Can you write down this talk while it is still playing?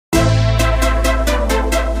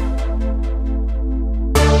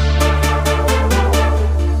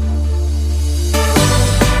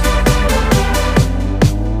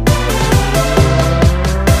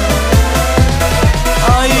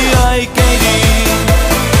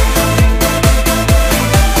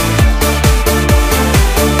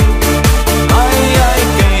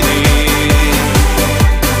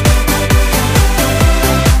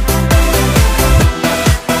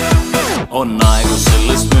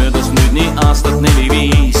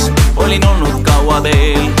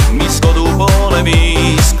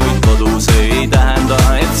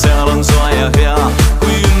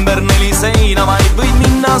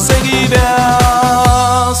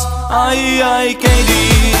ai,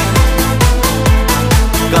 Keidi,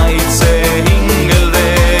 kaitse hingel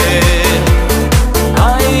teel.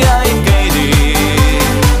 Ai, ai, Keidi,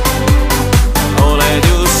 oled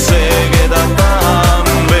just see, keda tahan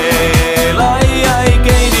veel. Ai, ai,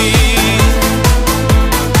 Keidi,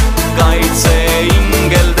 kaitse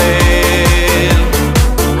hingel teel.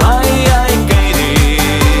 Ai, ai, Keidi,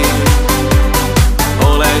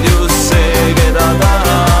 oled just see, keda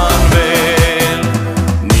tahan veel.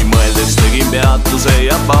 Nii mõeldes tegin peatuse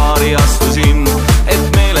ja baari astusin, et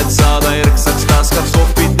meeled saada erksaks kaskaks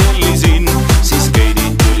kohvid tellisin. Siis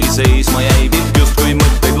Keidi tuli seisma, jäi pilk justkui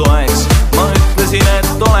mõtteid loeks. Ma ütlesin,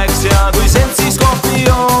 et oleks hea, kui seltsis kohvi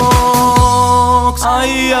jooks.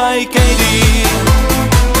 Ai, ai, Keidi,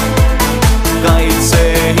 kaitse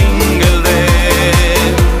hingel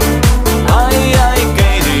teel. Ai, ai,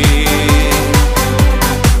 Keidi,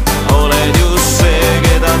 oled just see,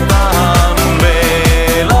 keda tahan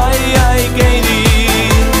veel. Ai, ai, Keidi,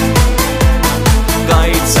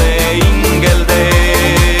 kaitse hingel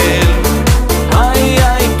teel. Ai,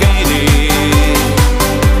 ai, Keidi,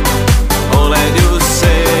 oled just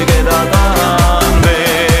see, keda tahan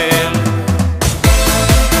veel.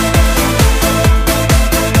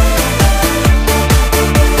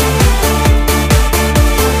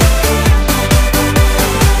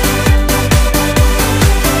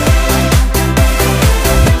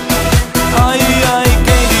 Ai, ai,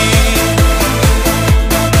 Keidi,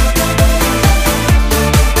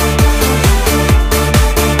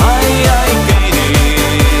 ai, ai, Keidi,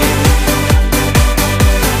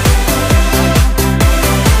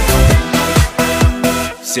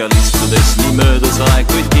 seal istudes nii möödus aeg,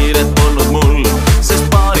 kuid kiiret polnud mul, sest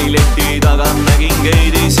paari leti taga nägin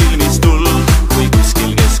Keidi silmis tuld. Kui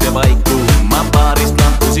kuskil keskepaiku ma baarist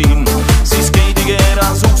lahkusin, siis Keidi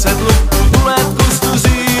keeras uksed lukku, tuled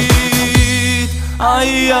kustusid.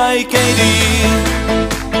 Ai, ai, Keidi,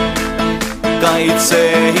 kaitse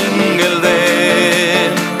hingel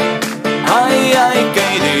teel. Ai, ai,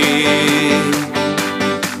 Keidi,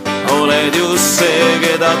 oled just see,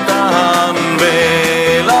 keda tahan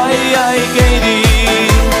veel. Ai, ai, Keidi,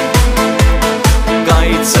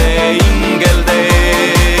 kaitse hingel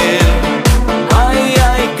teel. Ai,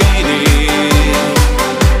 ai, Keidi,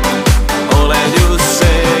 oled just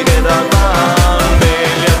see, keda tahan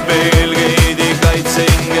veel ja veel. Keidi, kaitse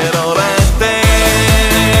hingel oled teel.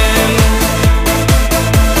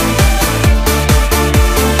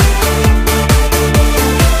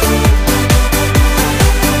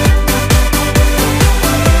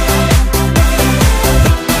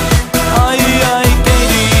 Ai, ai,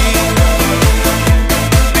 Keidi,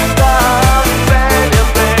 tahan veel ja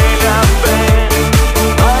veel ja veel.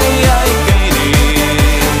 Ai, ai, Keidi,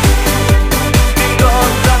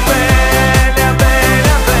 ootan veel ja veel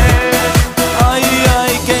ja veel. Ai,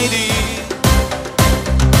 ai, Keidi.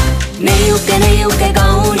 Neiuke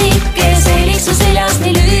kaunike, seliks su seljas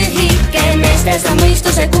nii lühike. Meestes on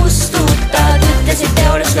mõistuse kustutad, ütlesid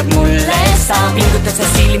teoolus lõpp mulle. Sa pingutad sa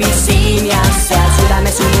silmis siin ja seal,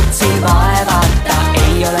 südames unutsin vaevata.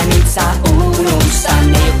 Ei ole nüüd sa unusta,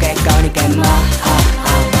 neiuke kaunike maha.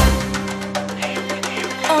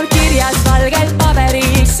 On kirjas valgel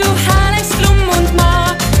paberil su häälest lummund maa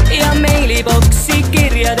ja meiliboksi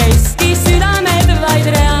kirjadesti südamed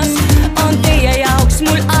vaid reas. On teie jaoks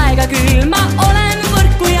mul aega küll, ma olen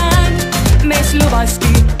võrku jäänud. Mees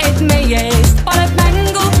lubaski, et meie eest paneb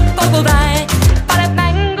mängu kogu väe, paneb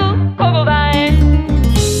mängu kogu väe.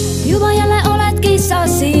 Juba jälle oledki sa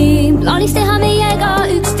siin, plaaniks teha meiega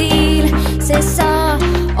üks diil, sest sa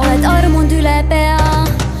oled armunud üle pea.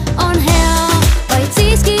 On hea, vaid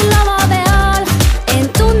siiski lava peal,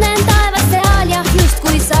 ent tunnen taevas seal ja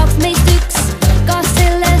justkui saaks meist üks. Kas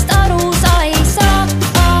sellest aru sa ei saa?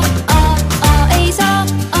 Ei saa.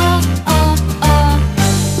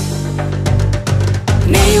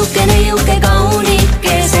 Neiuke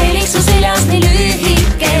kaunike, seliks su seljas nii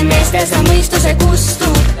lühike. Meestes on mõistuse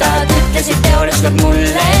kustutad, ütlesid teoolus lõpp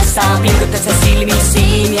mulle. Sa pingutad sa silmis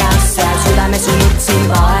siin ja seal, südames unutsin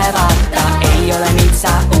vaevata. Ei ole nüüd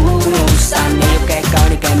sa unusta, neiuke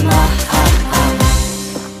kaunike maha.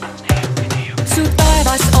 Su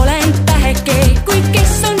taevas olen täheke, kuid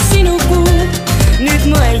kes on sinu kuu? Nüüd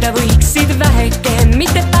mõelda võiksid väheke,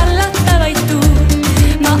 mitte tallata vaid tuu.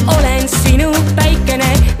 Ma olen sinu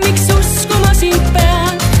päikene, miks uskuma sind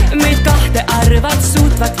pean? Meid kahte arvad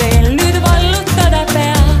suutvad veel nüüd vallutada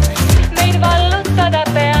pea, meid vallutada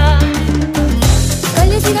pea.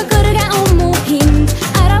 Kallis liiga kõrge on mu hind,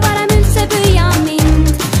 ära parem üldse püüa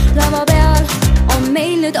mind. Lava peal on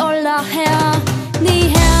meil nüüd olla hea,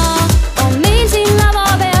 nii hea on meil siin lava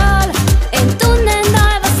peal. Ent tunnen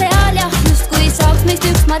taevas seal ja justkui saaks meist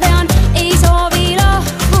üks, ma tean, ei soovi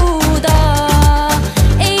lahkuda,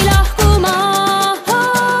 ei lahku ma.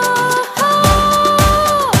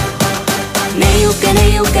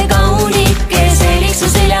 Neiuke kaunike, sellik su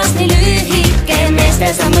seljas nii lühike,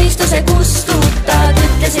 meestel sa mõistuse kustutad,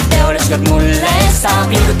 ütlesid teoolus kord mulle sa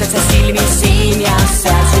pingutad sa silmi siin ja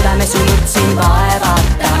seal, südames unutsin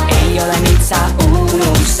vaevata, ei ole mind sa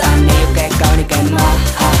unusta, neiuke kaunike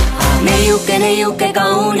maha. Neiuke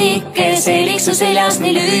kaunike, sellik su seljas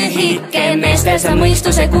nii lühike, meestel sa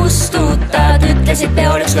mõistuse kustutad, ütlesid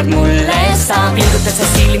teoolus kord mulle sa pingutad sa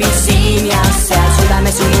silmi siin ja seal,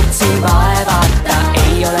 südames unutsin vaevata,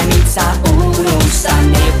 ei ole mind sa unusta,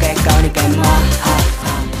 neiuke kaunike maha.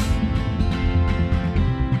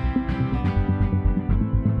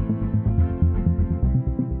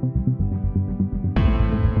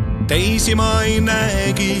 Teisi ma ei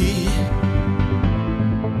näegi,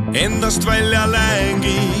 endast välja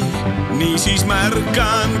läängi, niisiis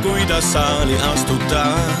märkan, kuidas saali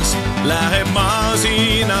astutas, läheb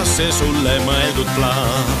masinasse sulle mõeldud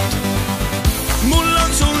plaat. Mul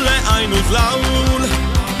on sulle ainult laul,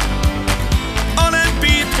 olen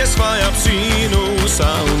beat, kes vajab sinu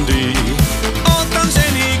soundi. Ootan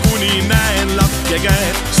seni, kuni näen lakke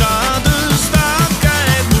käed, sa tõstad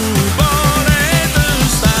käed mu poole,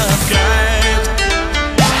 tõstad käed.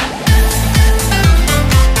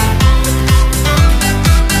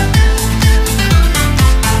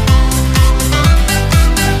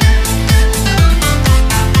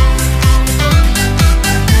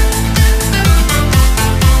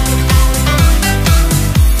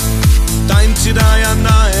 Ja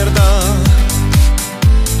naerda,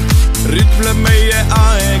 rütleb meie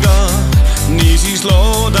aega, niisiis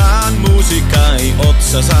loodan muusika ei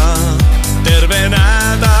otsa saa. Terve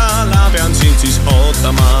nädala pean sind siis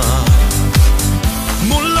ootama.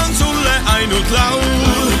 Mul on sulle ainult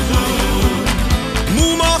laul,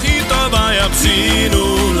 mu mojito vajab sinu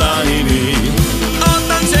laini.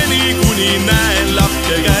 Ootan seni, kuni näen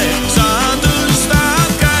lakke käed, sa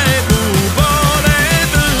tõstad käed mu poole,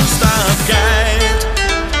 tõstad käed.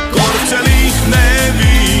 Kord see lihtne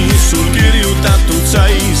viis sul kirjutatud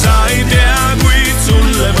sai, sa ei tea, kuid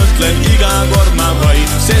sulle mõtlen iga kord ma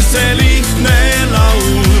vaid, sest see lihtne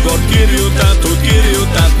laul kord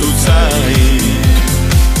kirjutatud sai.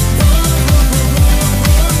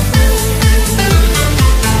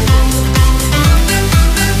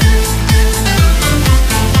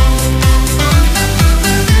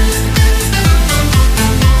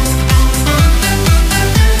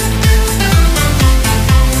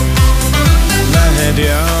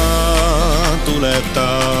 Ja tuleb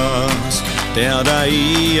taas, teada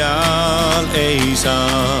iial ei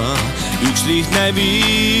saa. Üks lihtne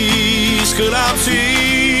viis kõlab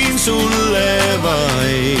siin sulle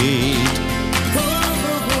vaid.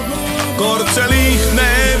 Kord see lihtne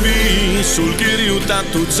viis sul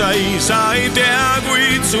kirjutatud sai, sa ei tea,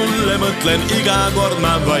 kuid sulle mõtlen iga kord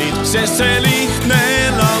ma vaid, sest see lihtne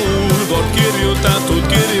laul kord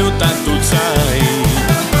kirjutatud sai.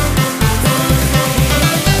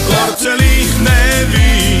 Kord see lihtne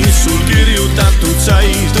viis sul kirjutatud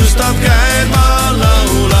sai, tõstab käed, ma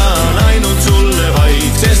laulan ainult sulle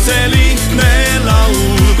vaid, sest see lihtne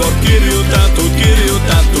laul kord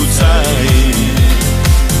kirjutatud sai.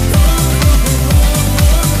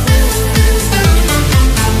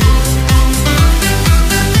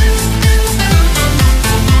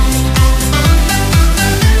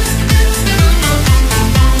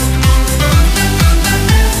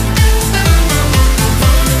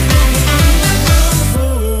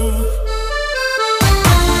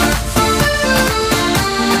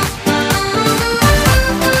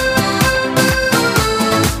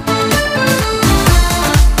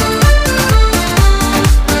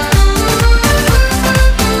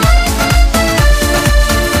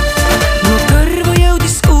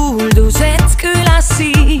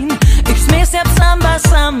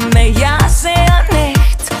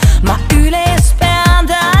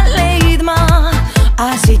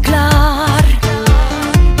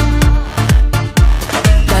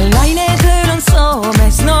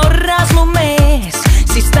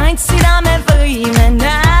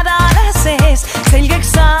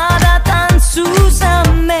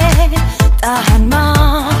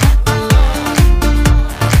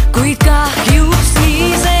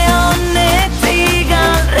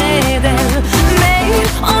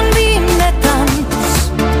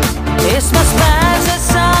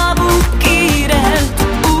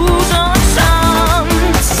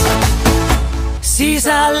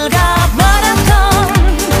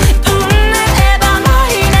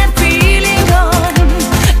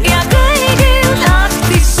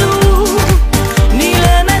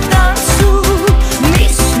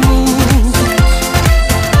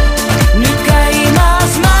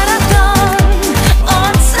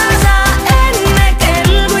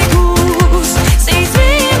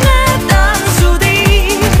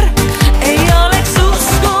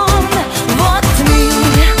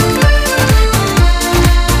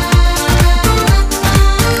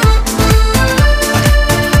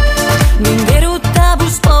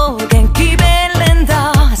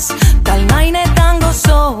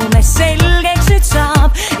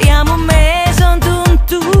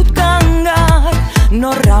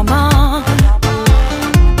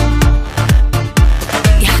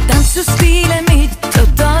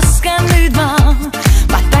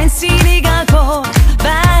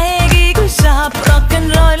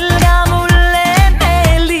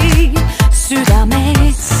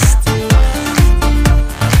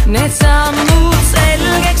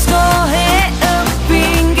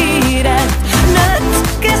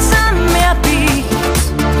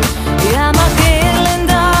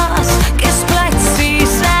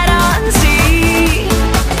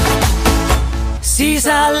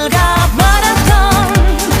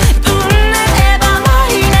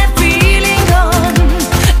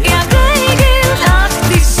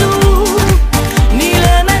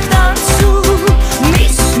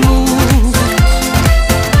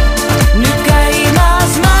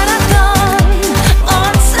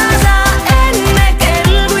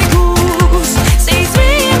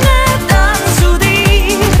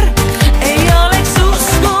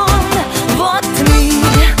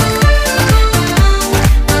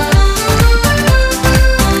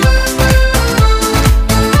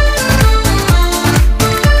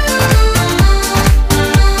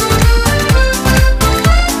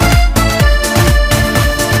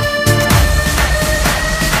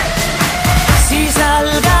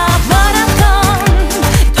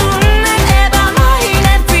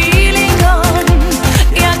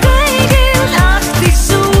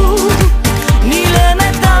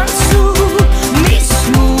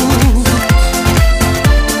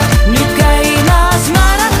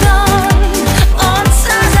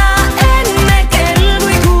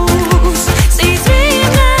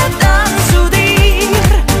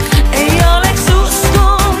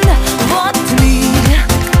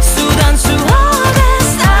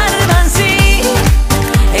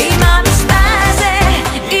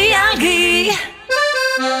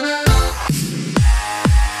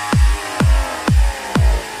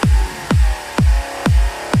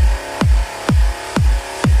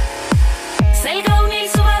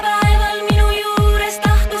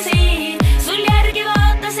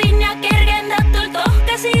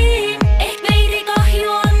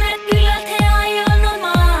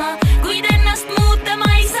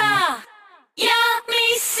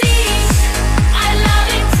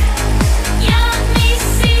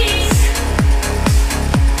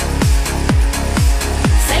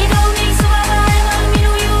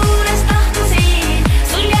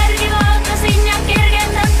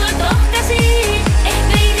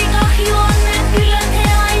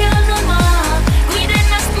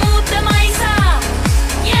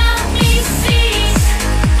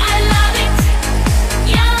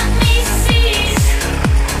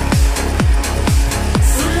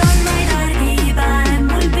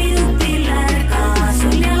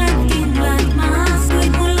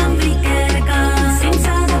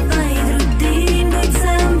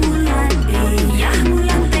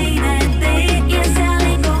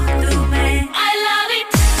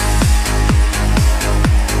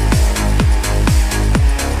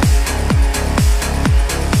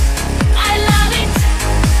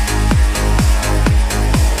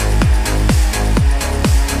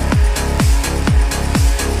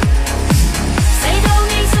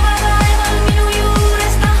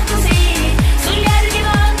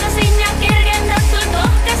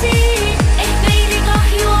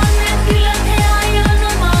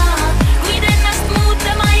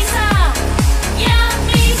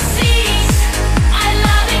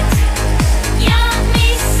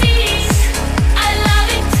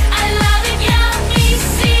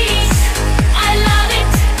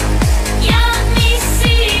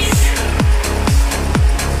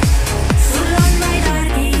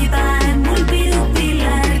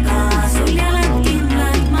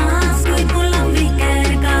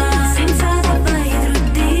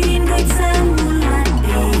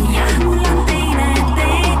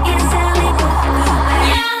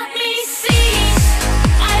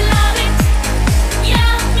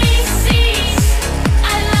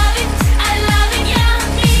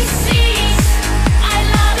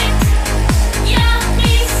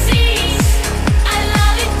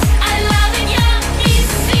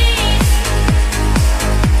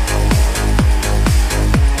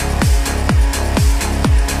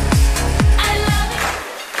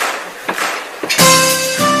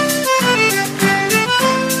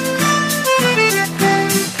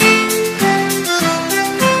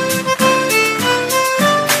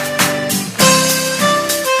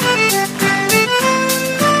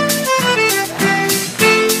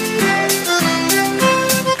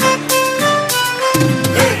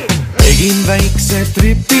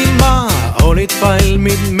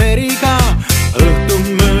 palmid meriga. Õhtu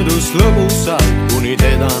möödus lõbusalt, kuni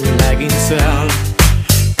teda nägin seal.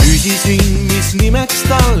 Küsisin, mis nimeks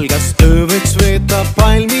tal, kas öö võiks veeta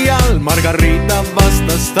palmi all. Margarita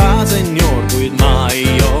vastas ta, senior, kuid ma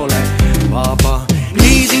ei ole vaba.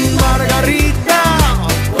 Niisin Margarita,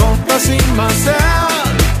 kohtasin ma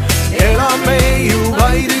seal. Elame ju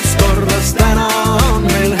vaid üks korras, täna on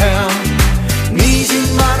meil hea. Niisin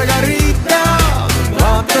Margarita,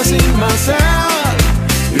 vaatasin ma seal.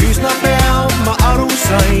 Üsna pea ma aru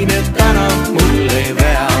sain, et täna mul ei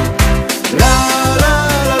vea.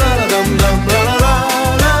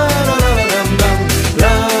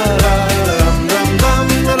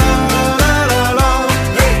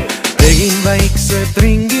 Tegin väiksed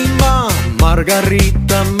ringi ma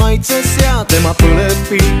Margarita maitses ja tema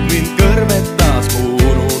põlepilk mind kõrvetas, mu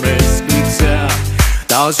ununes kõik see.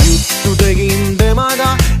 Taas juttu tegin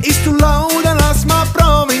temaga, istu lauda, las ma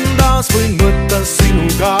proovin taas. Võin võtta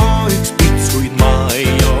sinuga üks pits, kuid ma ei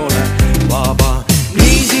ole vaba.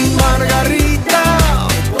 Niisin Margarita,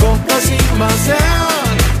 kohtasin ma seal.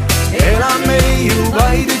 Elame ju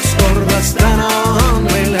vaid üks korras, täna on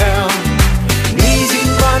meil hea. Niisin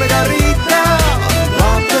Margarita,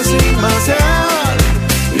 vaatasin ma seal.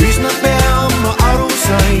 Üsna pea ma aru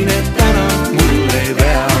sain, et täna mul ei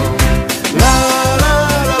vea.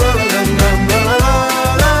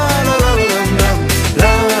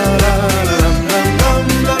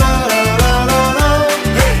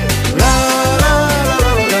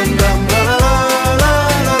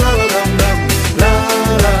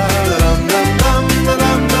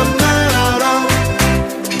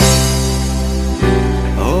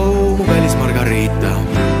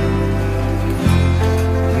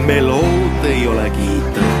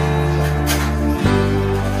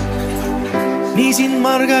 Niisin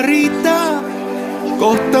Margarita,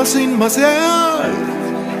 kohtasin ma seal.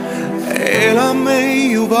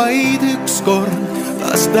 Elame ju vaid üks kord,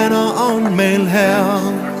 kas täna on meil hea.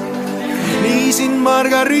 Niisin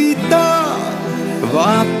Margarita,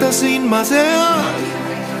 vaatasin ma seal.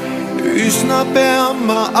 Üsna pea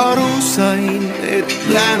ma aru sain, et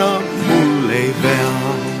täna mul ei vea.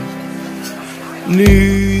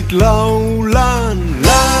 Nüüd laulan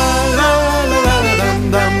la la la la la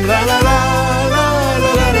dam dam la la la.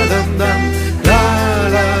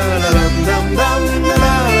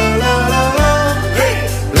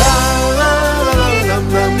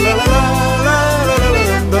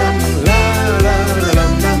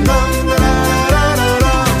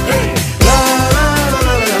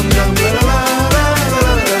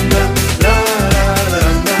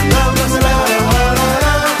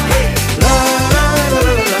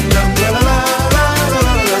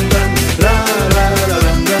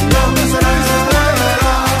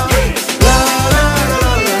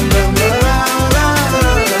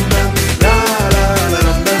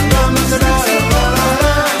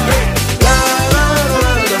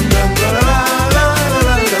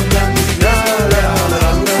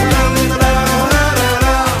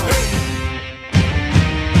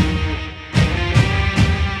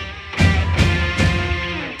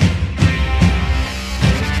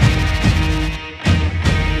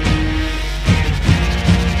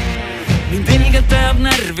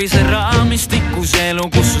 See raamistikus elu,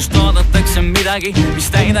 kus sust oodatakse midagi, mis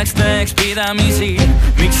täidaks tõeks pidamisi.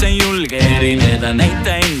 Miks ei julge erineda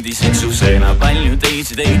näita endiseks, su seena palju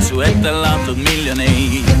teisi teid su ette laotud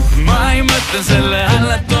miljoneid. Ma ei mõtle selle all,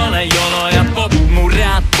 et ole jolo ja pop. Mu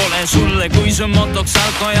read pole sulle, kui su motoks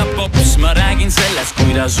alko ja pops. Ma räägin sellest,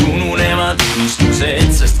 kuidas ununevad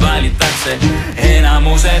unistused, sest valitakse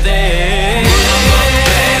enamuse tee. Mul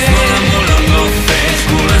on kohves,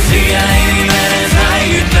 mul on siia inimene, sa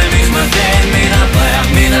ei ütle, mis ma teen, mida vajab,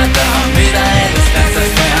 mida tahan, mida elus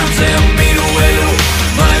tähtsaks pean, see on minu elu,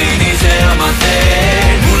 valin ise oma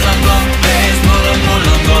tee. Mul on kohves, mul on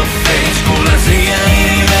kohves, kuula siia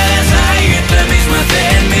inimene, sa ei ütle, mis ma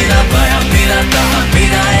teen, mida vajab, mida tahan,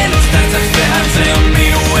 mida elus tähtsaks pean, see on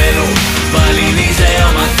minu elu, valin ise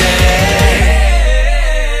oma tee.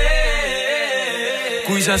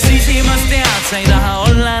 Kui sa sisimas tead, sa ei taha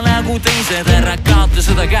olla nagu teised, ära kaota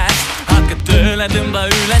seda käest, hakka tööle, tõmba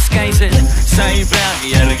üles käised. Sa ei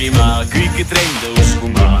peagi järgima kõiki trende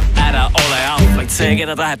uskuma, ära ole amp, vaid see,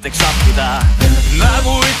 keda tahetakse appida.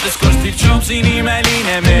 Nagu ütles Steve Jobsi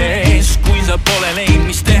nimeline mees, kui sa pole leid,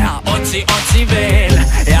 mis teha, otsi veel.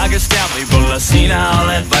 Ja kes teab, võib-olla sina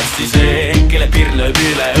oled varsti see, kelle piir lööb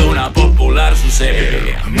üle õuna populaarsuse.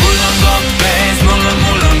 Mul on kohves, mul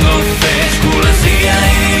on kohves, kuula siia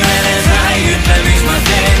inimene, sa ei ütle, mis ma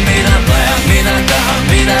teen, mida vajab, mida tahan,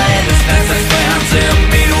 mida elus tähtsaks pean, see on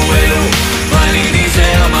minu elu, valin ise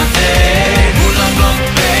oma tee. Mul on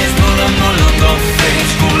kohves, mul on kohves.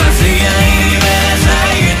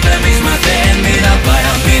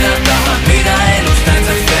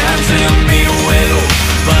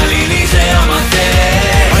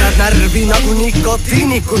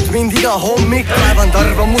 tiinikut mind iga hommik. Kaevand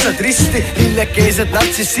arvamused risti, lillekeesed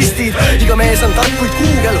nartsissistid. Iga mees on tark kuid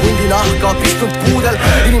kuugel, hundi nahka pistunud puudel.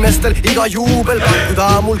 Inimestel iga juubel, pakkuda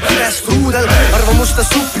mul kivest ruudel. Arvamuste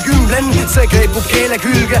suppi kümblen, see kreepub keele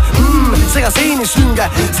külge. Sega seini sünge,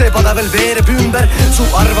 see pada veel veereb ümber. Su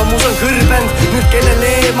arvamus on kõrbend, nüüd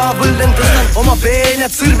kellele ma võllen. Tõstan oma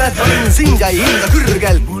peened sõrmed, valin sind ja ei hinda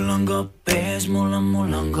kõrgel. Mul on kopp ees, mul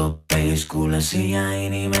on kopp ees. Kuule siia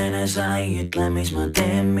inimene, sa ei ütle, mis ma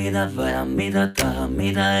teen. Mida vaja, mida tahan,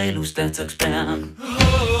 mida elus tähtsaks pean.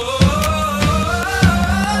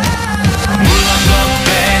 Mul on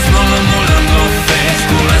kopp ees, mul on kopp ees.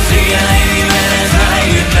 Kuule siia inimene, sa ei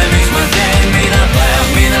ütle, mis ma teen. Mida vaja,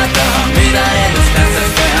 mida tahan, mida elus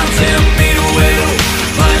tähtsaks pean. See on minu elu,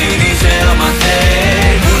 valin ise oma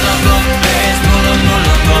tee. Mul on kopp ees, mul on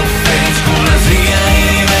kopp ees. Kuule siia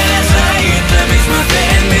inimene, sa ei ütle, mis ma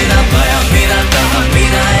teen. Mida vaja, mida tahan,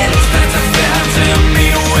 mida elus tähtsaks pean. See on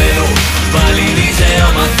minu elu, valin ise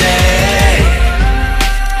oma tee.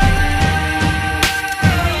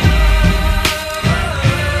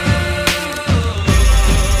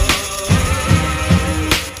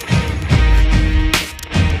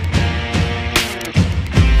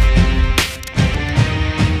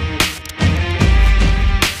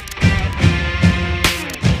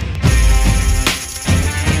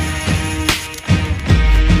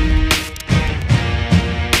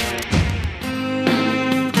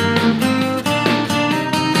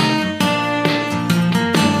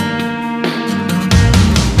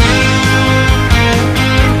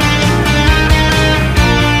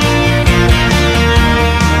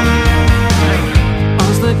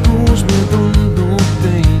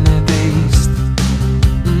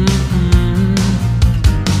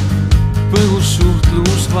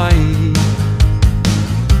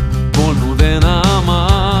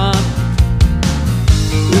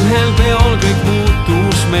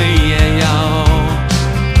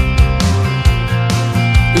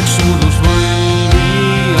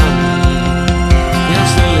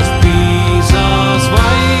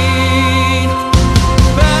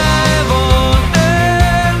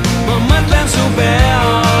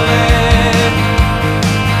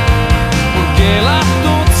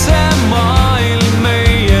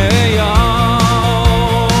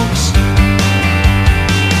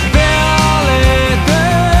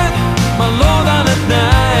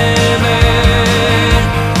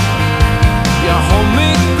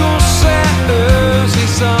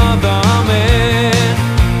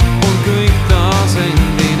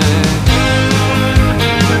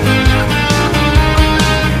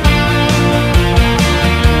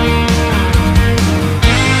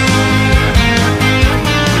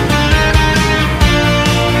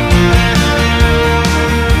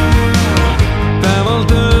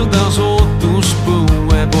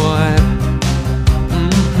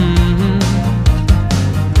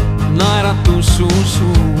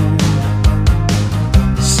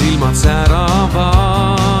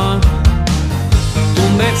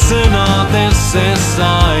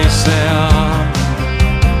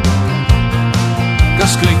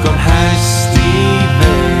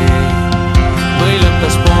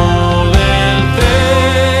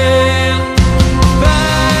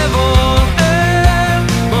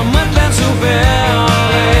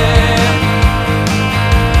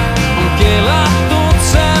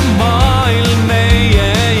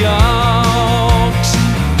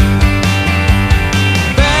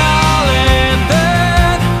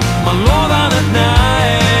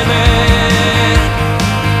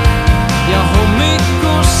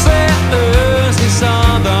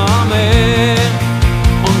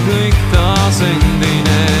 On kõik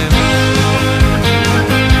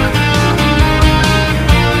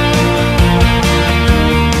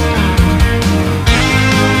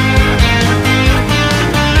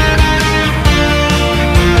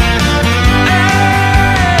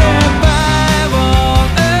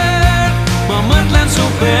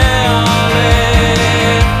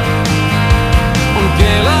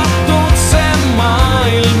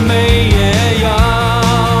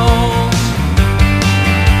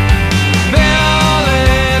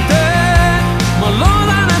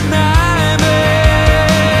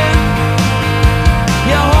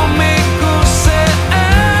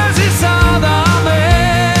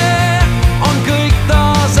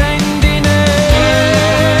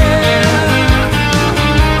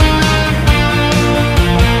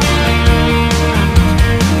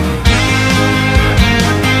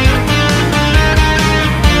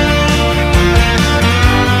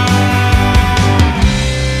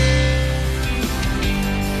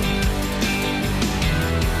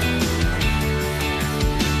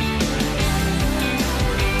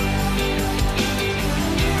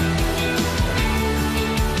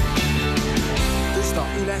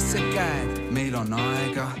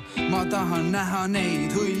aega. Ma tahan näha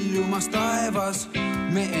neid hõljumas taevas.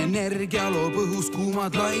 Me energia loob õhus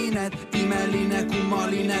kuumad lained. Imeline,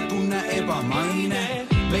 kummaline tunne, ebamaine.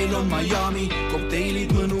 Meil on Miami,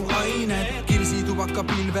 kokteilid, mõnuained. Kirsitubaka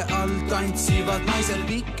pilve all tantsivad naised.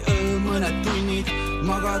 Pikk öö, mõned tunnid.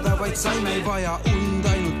 Magada vaid saime ei vaja und,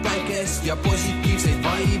 ainult päikest ja positiivseid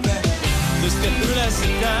vaibe. Tõstke üles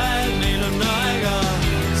käed, meil on aega,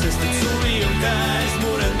 sest et suvi on käes,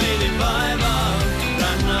 mured meid ei vaeva.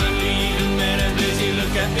 Rannan liinud mered, vesi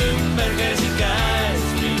lõke ümber, käsi käes,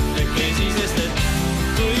 mitmekesi, sest et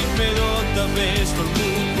kõik meid ootab ees, kol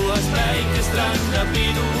muud puhas päikest randa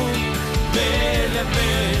pidu. Veel ja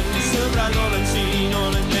veel, sõbrad, olen siin,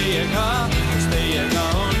 olen teiega, kus teiega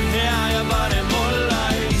on hea ja parem olla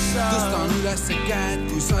ei saa. Tõstan ülesse käed,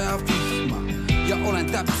 kui sajab vihma ja olen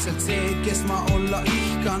täpselt see, kes ma olla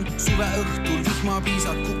ihkan. Suve õhtul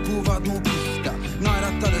vihmapiisad kukuvad mu pihta,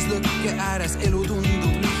 naeratades lõkke ääres elu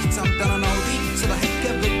tundub lihtsam. Täna naudi seda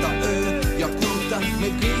hetke, võtta öö ja kuluta,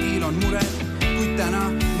 meil kõigil on mured, kuid täna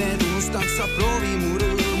need unustan, sa proovi mu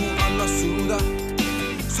rõõmu alla suruda.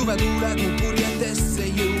 Suve tuuled mu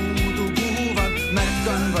purjetesse jõudu puhuvad,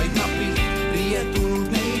 märkan vaid napilt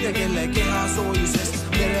riietunud neide, kelle keha soojusest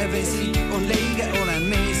merevesi on leige. Olen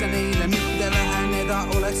mees ja neile mitte läheneda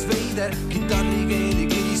oleks veider, kitarrikeeli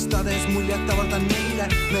kiristades muljet avaldan neile.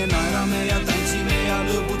 Me naerame ja tantsime ja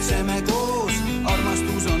lõbutseme koos,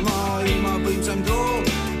 armastus on maailma võimsam droog.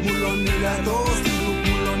 Mul on üledoos,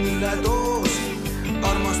 mul on üledoos,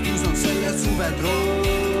 armastus on selle suve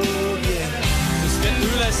droog, yeah.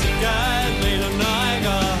 Üles käed, meil on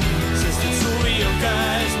aega, sest et suvi on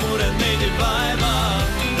käes, mured meid ei vaeva.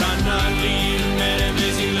 Rannan liiv,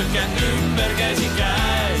 merevesi lõke ümber, käsi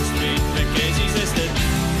käes, mitmekesi, sest et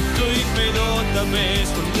kõik meid ootab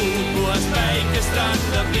ees, kol muud puhas päikest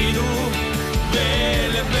randa pidu.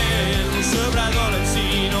 Veel ja veel, mu sõbrad, olen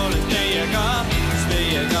siin, olen teiega, kus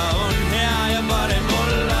teiega on hea ja parem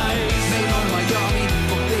olla ei saa. Meil on Miami,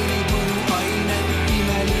 kokteilid, mõnuained,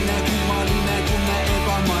 imeline, kummaline tunne,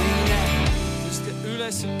 ebamaine. Tõstke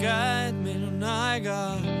üles käed, meil on aega,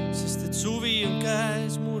 sest et suvi on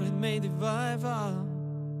käes, mured meid ei vaeva.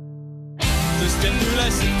 Tõstke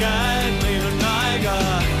üles käed, meil on aega,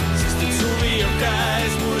 sest et suvi on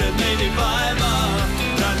käes, mured meid ei vaeva.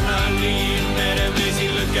 Rannan liiv,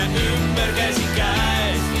 merevesi lõke ümber, käsi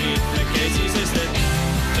käes, mitmekesi, sest et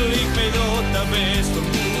kõik meid ootab ees, kol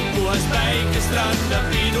muud puhas päikest randa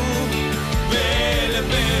pidu. Veel ja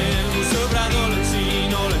veel, mu sõbrad, olen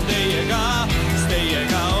siin, olen teiega, kus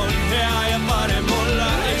teiega on hea ja parem olla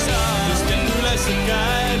ei saa. Tõstke üles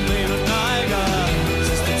käed, meil on aega,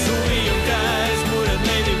 sest et suvi on käes, mured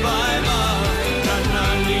meid ei vaeva.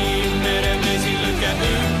 Rannan liiv, merevesi lõke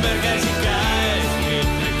ümber, käsi käes,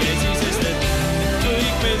 mitmekesi, sest et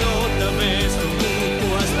kõik meid ootab ees, kol muud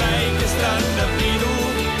puhas päikest randa pidu.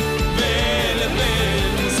 Veel ja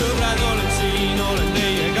veel, mu sõbrad, olen siin, olen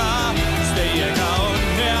teiega, kus teiega on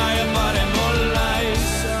hea ja parem olla ei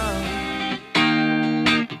saa.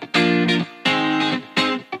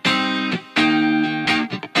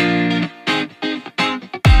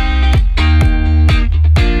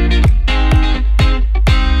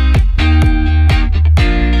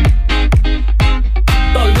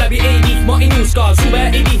 Talv läbi ei vihma, ei nuuska, suve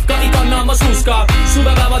ei vihka, ei kanna ma suuska.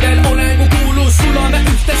 Suvepäevadel olen mu kuulus, sulame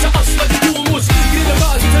ühtesse asfalti kuumus.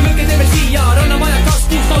 Grillogaasis on lõke teeme siia, rannamajad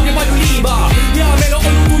taskus, talge palju liiva. Ja meil on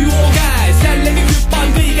olnud uju on käes, jällegi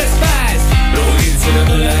hüppan kõigest väes. Proovin sinu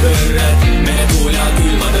õlekõrred, meretuul ja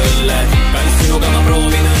külmad õlled. Päris sinuga ma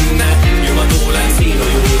proovin õnne, ju ma tuulen sinu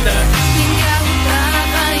juurde. Mind jahutab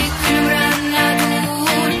vaid minu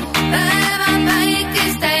rannatuul, päeva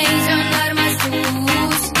päikest täis on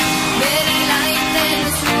armastus. Merelaitel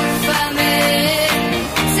surfame,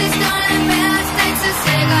 sest olen peast täitsa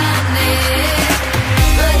segane.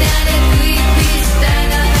 Ma tean, et kõik, mis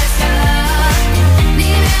täna saab,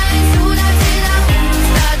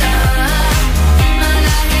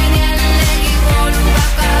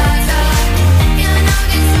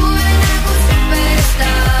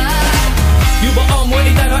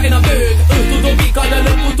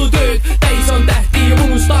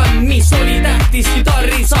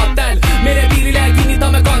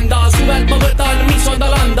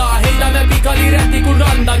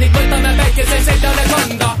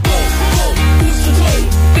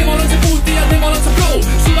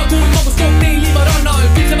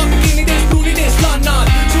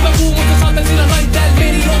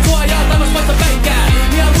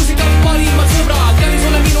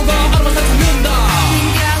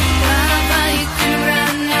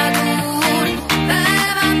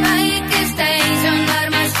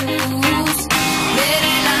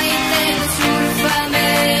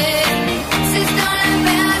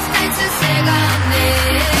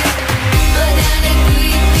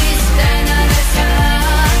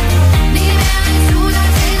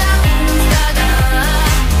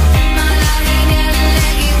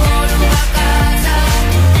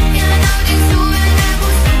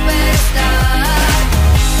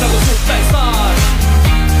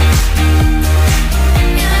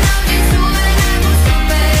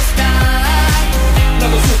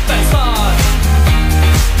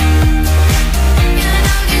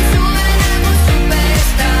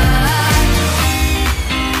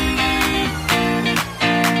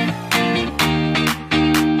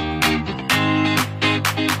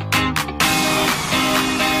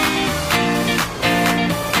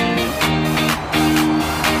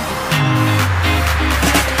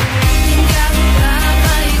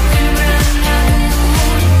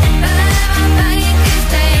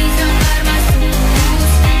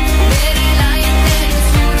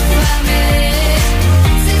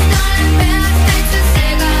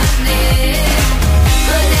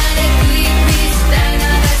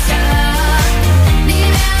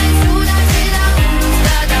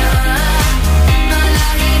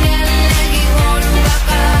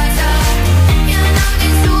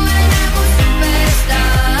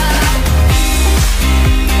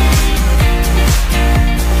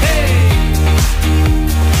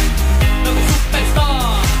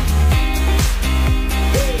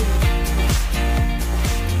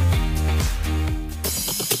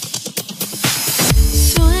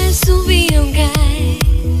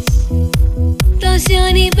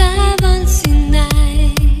 jaanipäeval sind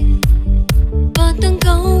näin, vaatan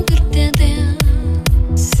kaugelt ja tean,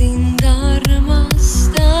 sind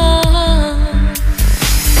armastan.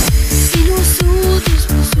 Sinu suudus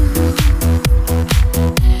mu suu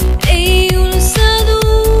ei unustadu,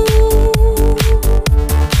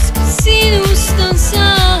 sinust on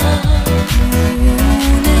saanud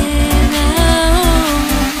unenäo.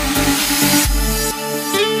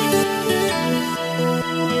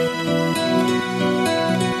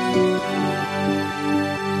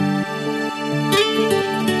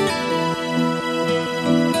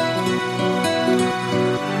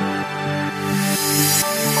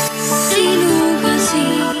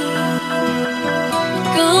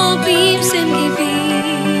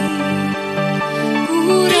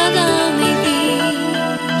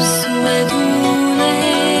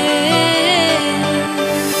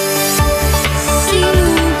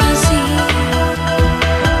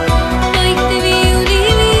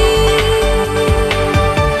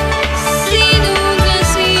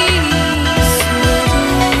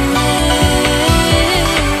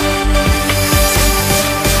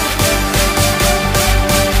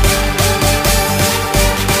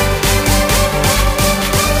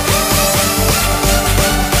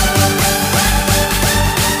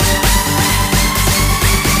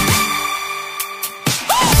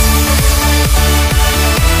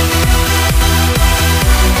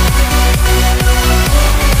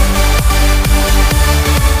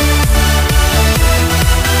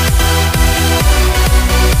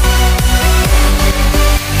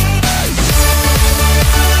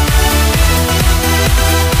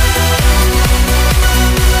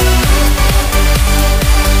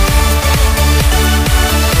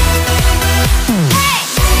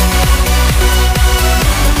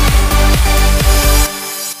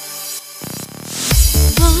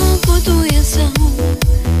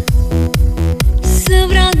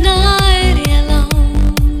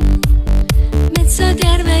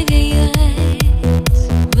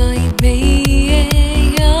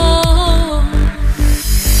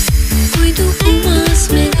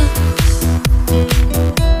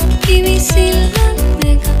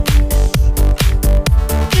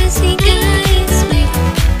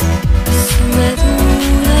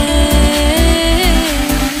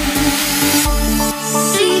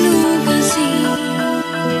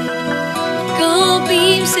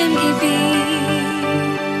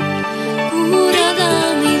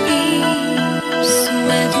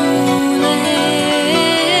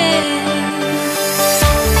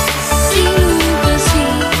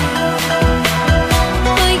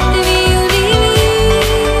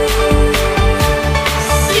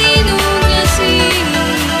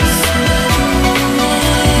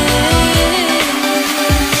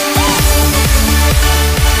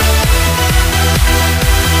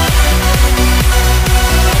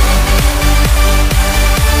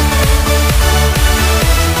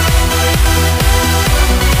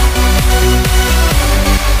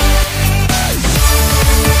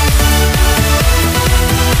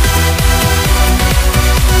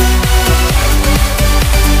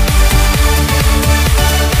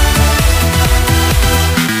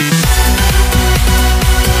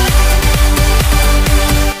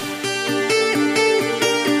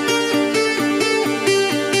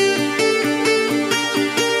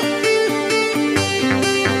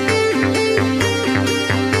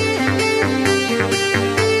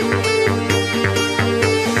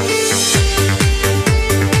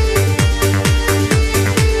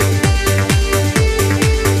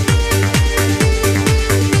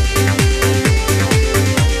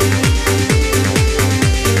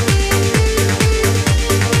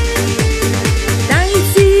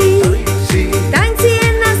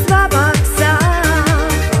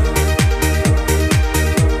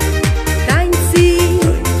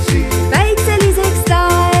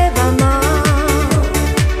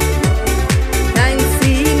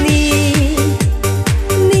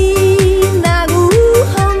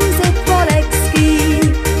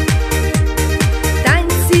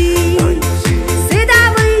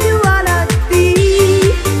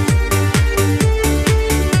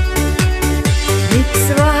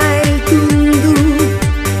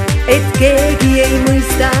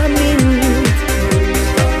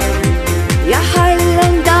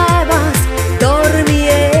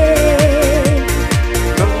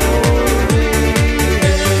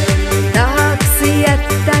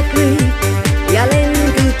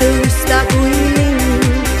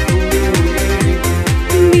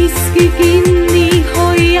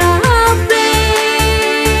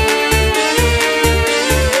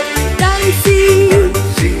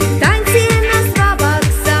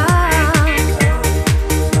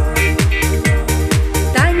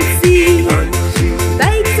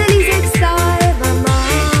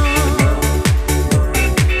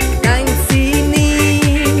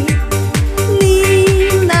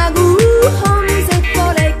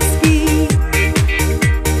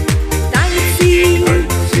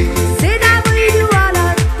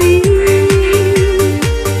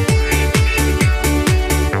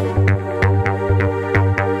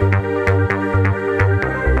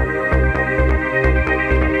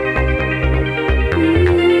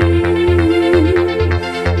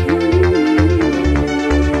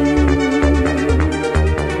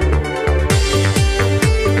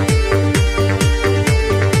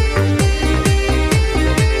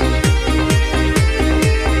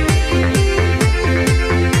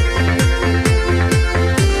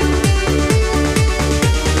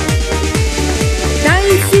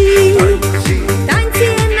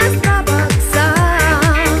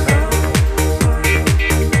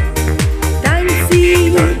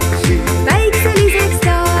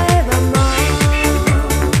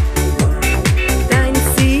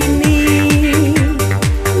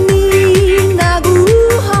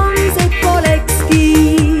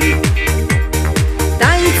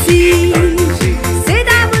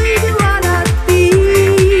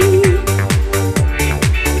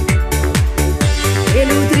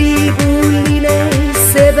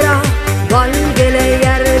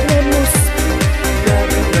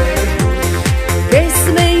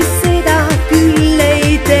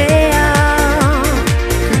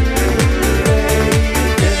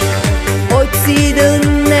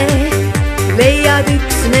 vaid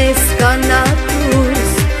üksnes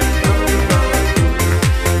kannatus.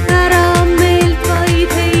 Ära meelt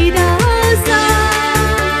vaid heida saa.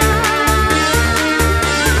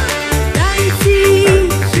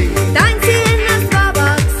 Tantsi ennast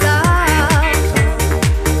vabaks saa.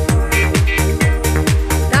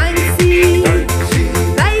 Tantsi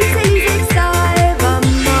päikseliseks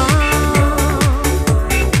taevamaa.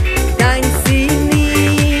 Tantsi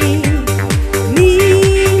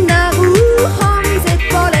nii nagu homset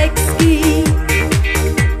polekski.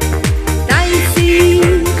 Tantsi,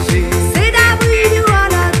 seda võid ju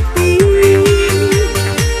alati.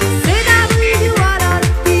 Seda võid ju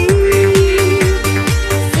alati.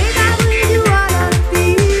 Seda võid ju alati.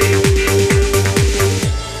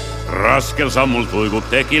 Raskel sammul tuigub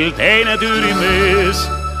tekil teine tüürimees,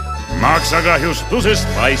 maksakahjustusest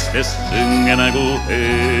paistes sünge nägu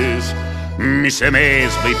ees. Mis see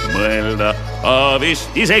mees võib mõelda, vist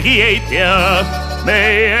isegi ei tea.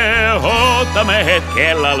 Meie ootame, et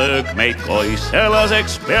kellalöök meid koisse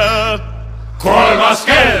laseks pea. Kolmas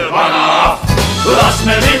kell, vana ahv, las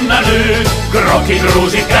me minna nüüd,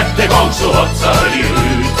 krokikruusid kätte, konksu otsa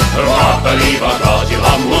õlirüüd. Vaata liivaklaasil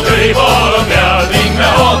ammu töipool on peal ning me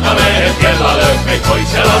ootame, et kellalöök meid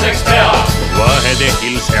koisse laseks pea.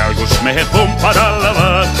 Vahetekil seal, kus mehed pumpa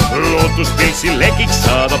tallavad, lootuspiltsil lekiks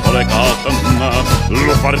saada pole kaotanud ma.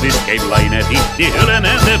 Lupardist käib laine tihti üle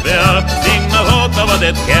nende pea ning nad ootavad,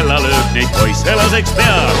 et kellalöök neid poisse laseks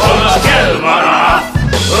pea. Kolmas kell, vana ahv,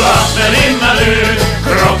 las me minna nüüd,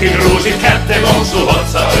 krokikruusid kätte, konksu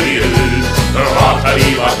otsa õlirüüd. Vaata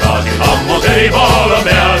liivaklaasil ammu töipool on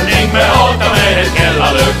peal ning me ootame, et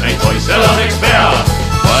kellalöök neid poisse laseks pea.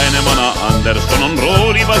 Vaene mana Anderson on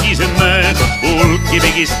rooli vagisenne, hulki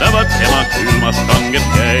pigistavad tema külmast kanged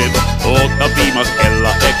käed. Ootab viimast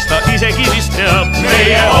kella, eks ta isegi vist teab.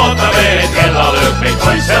 Meie ootame, et kellalöök meid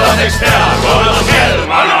poisse laseks pea. Kolmas kell,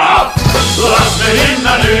 vana ahv, las me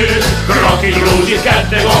minna nüüd, krokikruusid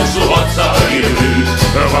kätte, konksu otsa õlirüüd.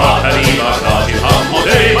 Vaata liivaklaasil ammu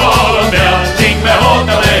töipool on peal ning me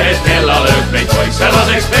ootame, et kellalöök meid poisse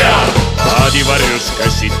laseks pea. Paadivarjus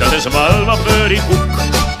kössitades valvab pöörikukk,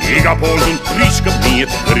 iga pool tund kriiskab nii,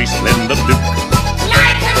 et kõrist lendab tükk.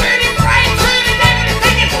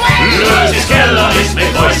 Löö siis kella, mis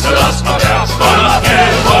meid poisse laskma peaks. Kolmas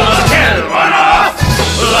kell, vana ahv,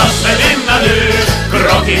 las me minna nüüd,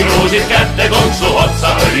 krokikruusid kätte, konksu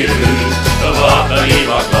otsa õlirüüd. Vaata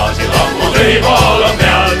liivaklaasil ammu töipool on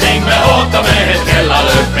peal ning me ootame, et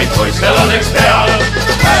kellalöök meid poisse laseks peal.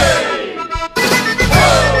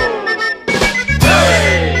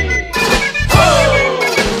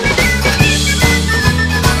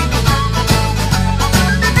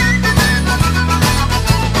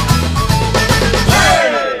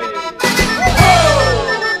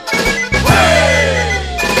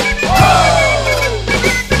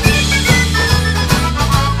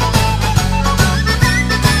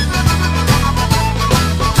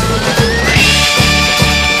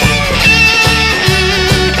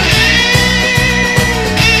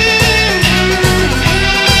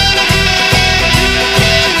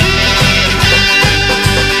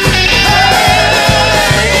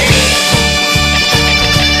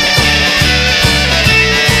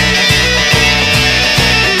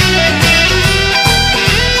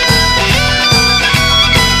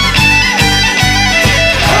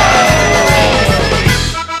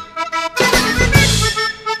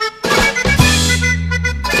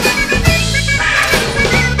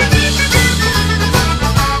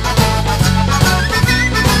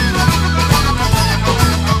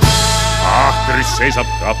 Seisab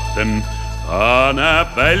kapten, ta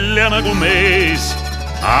näeb välja nagu mees,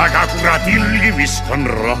 aga kurat ilgi vist on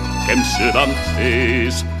rohkem südant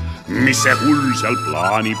sees. Mis see hull seal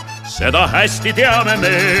plaanib, seda hästi teame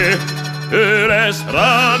me. Üles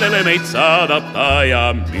raadele meid saadab ta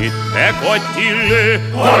ja mitte kotile.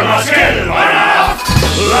 Kolmas kell, vana ahv,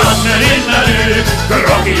 las me minna nüüd,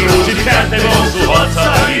 krokikruusid kätte, konksu otsa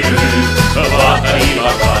õlirüüd. Vaata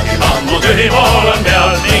liivaklaasil ammu töipool on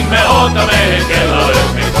peal ning me ootame, et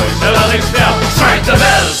kellalöök meid poisse laseks pea. Strike the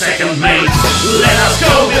bell, second mate, let us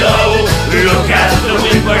go below. Look at the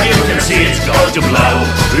windward, you can see it's going to blow.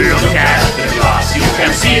 Look at the glass, you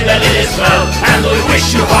can see that it is well. And we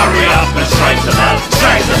wish you hurry up and strike the bell,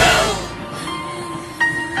 strike the bell.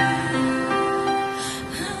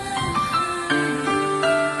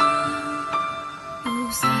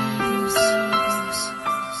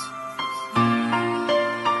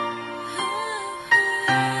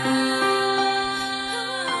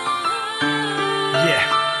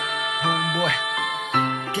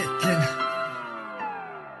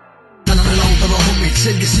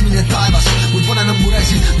 selge sinine taevas, mul pole enam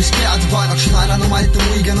muresid, mis pead vaevaks. Naeran oma ette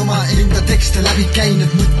muigen oma enda tekste läbi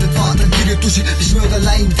käinud, mõtted vaatan kirjutusi, mis mööda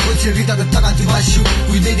läinud. Otsin ridade tagant juba asju,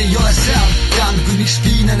 kui neid ei ole seal. Tean, kui miks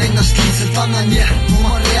piinen ennast lihtsalt annan,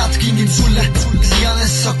 oma read kingin sulle.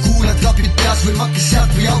 Iganes sa kuuled, klapid peas või makkis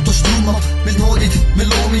sealt või autost tuumab. Meil noodid, me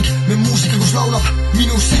looming, me muusika, kus laulab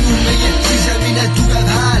minu, sinu, meie sisemine tugev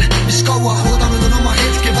hääl, mis kaua oodanud on oma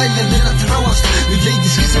hetke välja lennata rauast. Nüüd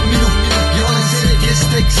leidis, kes on minu ja olen see, kes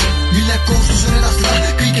teks, mille kohustus on edastada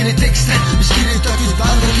kõigi neid tekste, mis kirjutatud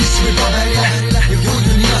arvutis või paberile ja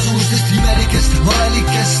hoidun igasugustest imelikest,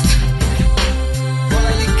 valelikest.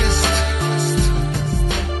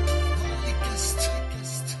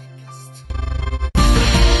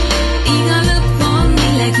 Iga lõpp on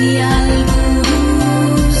millegi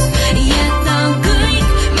algus, jätan kõik,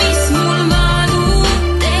 mis mul valu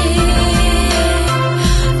teeb.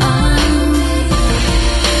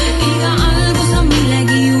 Iga algus on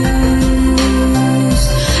millegi uus,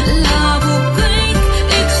 laabub kõik,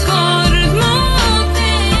 ükskord mu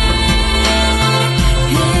teel.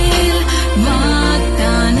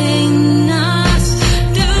 Vaatan ennast,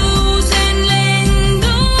 tõusen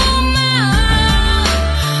lenduma,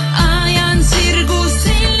 ajan sirgus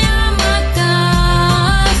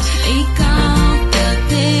seljamatas, ei kaota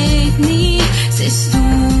teed nii, sest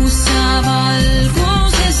uus saab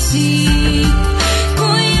alguse siit,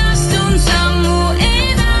 kui astun sammu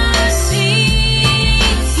edasi.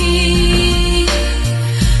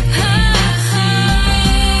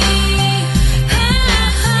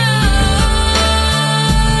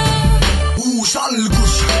 Uus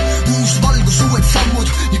algus, uus valgus, uued sammud,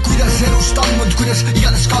 nii kuidas elust ammud, kuidas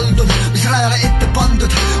iganes kaldun, mis rajale ette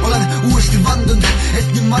pandud. Olen uuesti vandunud, et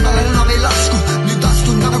nüüd madalal enam ei lasku. Nüüd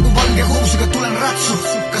astun nagu valge hoosega tulen ratsu.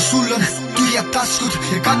 Kas sul on tühjad taskud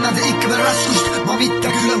ja kannad ikka veel raskust? Ma mitte,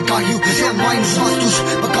 küll on kahju ja see on ainus vastus.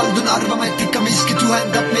 Ma kaldun arvama, et ikka miskit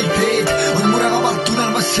juhendab meil teed. On murevabalt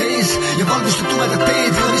unelmas sees ja valgustab tumedad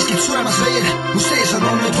teed. Ja miskit suremas veel, mu sees on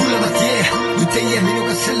olnud hullemat nüüd teie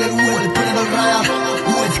minuga sellel uuel põneval rajal.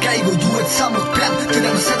 Uued käigud, uued sammud, pean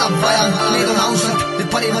tõdema, seda vajan. Need on ausalt, need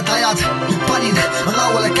parimad ajad. Nüüd panin ma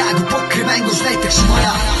lauale käegu pokrimängus näiteks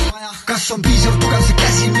maja. Kas on piisavalt tugev see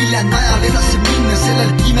käsi, mille najal edasi minna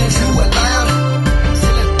sellel imelisel uuel ajal?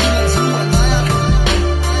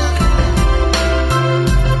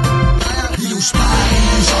 Ilus päev,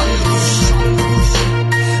 ilus algus,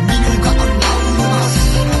 minuga on laulumas.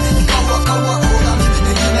 Kaua oodan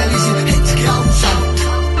neid imelisi hetki ausalt.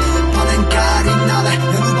 Panen käe rinnale ja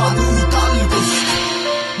luban uut algust,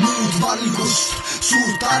 muud valgust,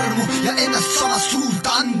 suurt armu ja ennast sama suurt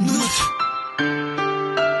andnud.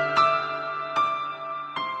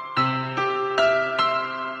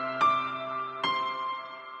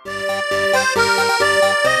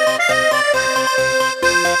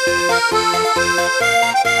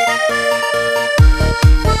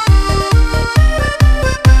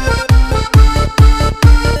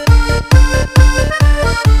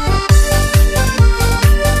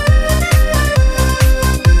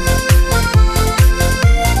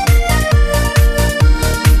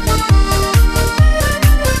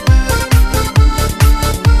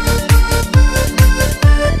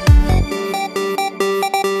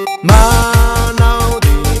 Ma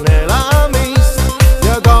naudin elamist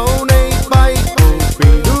ja kauneid paiku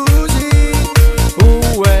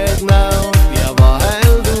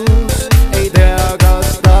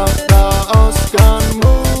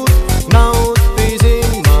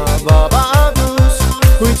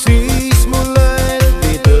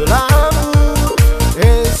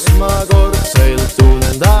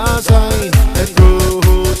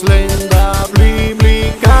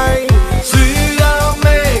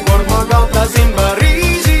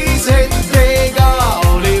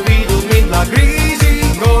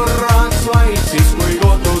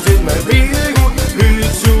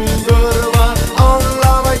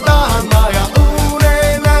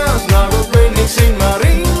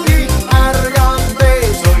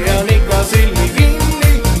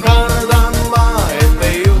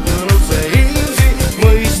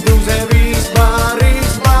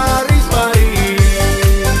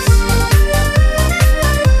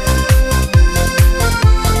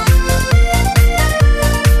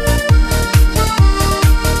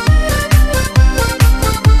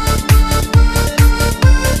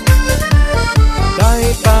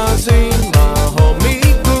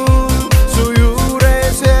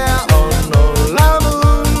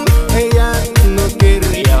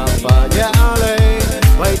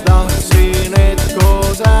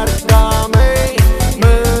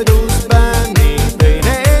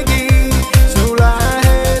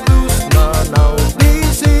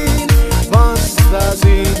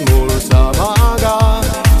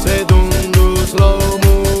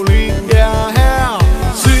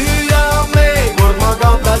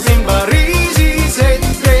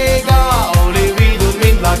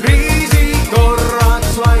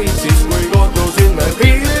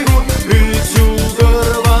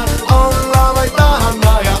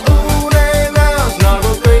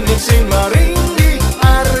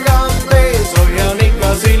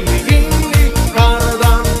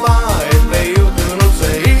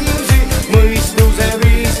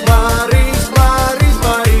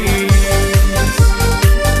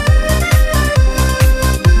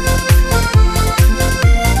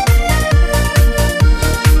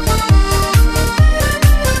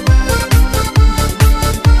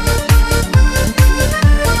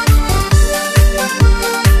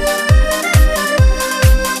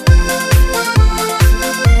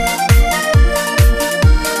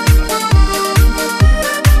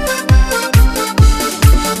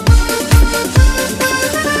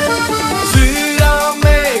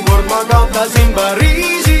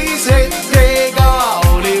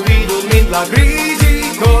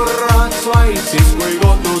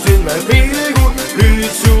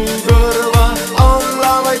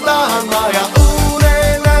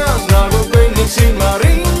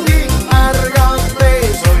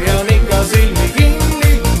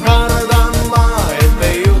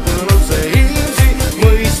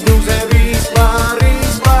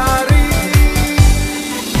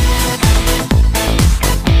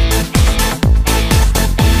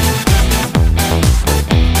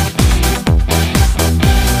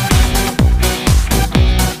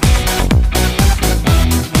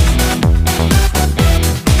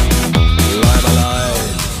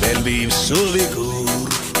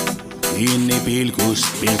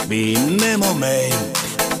viimne moment.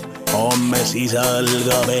 Homme siis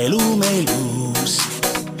algab elu meil uus,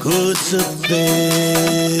 kutsub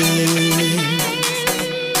veel.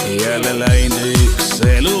 Jälle läinud üks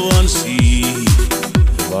elu on siin,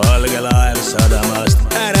 valge laev sadamast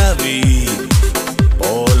ära viib.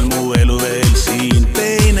 Pool mu elu veel siin,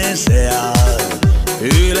 teine seal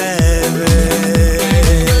üle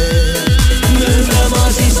veel. Nõnda ma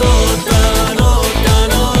siis ootan,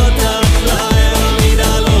 ootan, ootan, laeva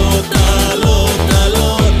mida loota, loota,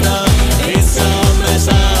 loota, et samme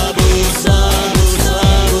saabub, saabub,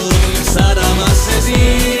 saabub sadamasse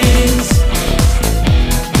siis.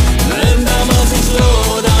 Nõnda ma siis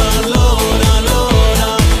loodan, loodan,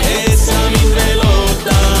 loodan, et sa mind veel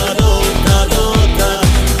ootad, ootad, ootad,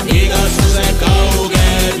 igasuguse kauge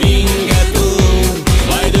vingetum,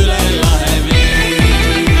 vaid üle lahe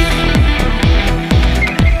viib.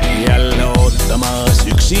 Jälle ootamas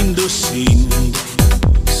üksindus sind,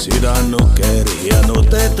 süda nukker ja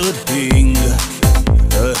nutetud hing.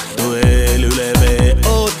 Õhtu eel üle vee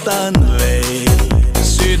ootan veel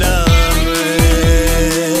südames.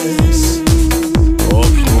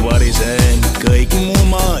 Kokku varisen kõik mu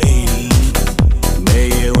maailm,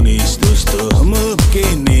 meie unistus tõhmubki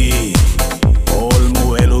nii. Pool mu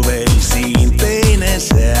elu veel siin, teine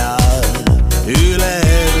seal üle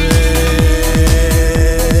veel.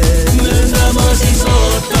 Nõnda ma siis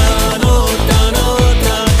ootan, ootan,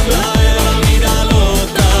 ootan, laeva mida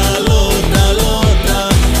loota, loota, loota,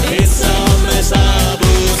 et samme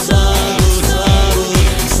saabub, saabub, saabub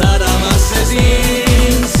sadamasse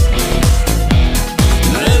siis.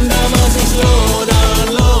 Nõnda ma siis loodan,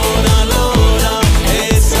 loodan, loodan,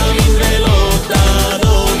 et sa mind veel ootad,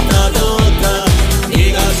 ootad, ootad,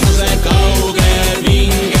 igasuguse kauge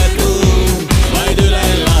vingetum, vaid üle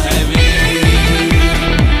lahe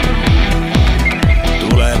viib.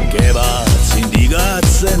 Tuleb kevad, sind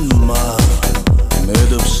igatsen ma,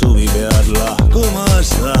 möödub suvi, pead lahkuma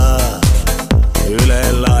sa. Üle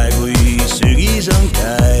lae, kui sügis on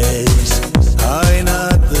käes,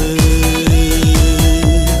 aina tõen.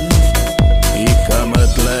 Ikka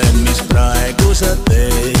mõtlen, mis praegu sa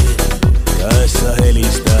teed, kas sa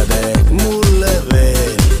helistad ehk mulle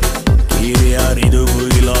veel. Kirjaridu,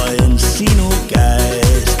 kui loen sinu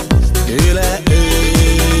käest üle öö.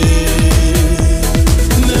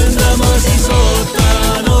 Nõnda ma siis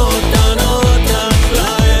ootan, ootan, ootan,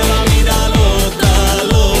 laeva mida loota,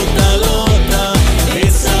 loota, loota,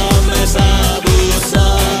 et samme saabub,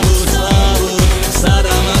 saabub, saabub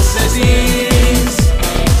sadamasse siis.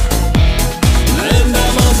 Nõnda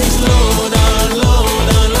ma siis loodan,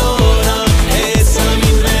 loodan, loodan, et sa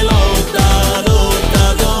mind veel ootad,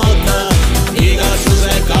 ootad, ootad,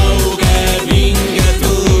 igasuguse kauge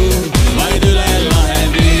vingetum, vaid üle lahe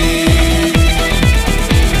viib.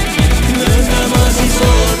 Nõnda ma siis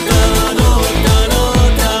ootan, ootan,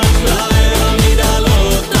 ootan, laeva mida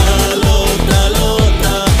loota, loota,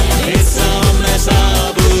 loota, et samme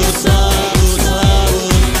saabub, saabub,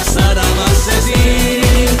 saabub sadamasse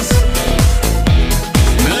siis.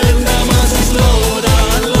 Nõnda ma siis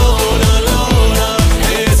loodan, loodan, loodan,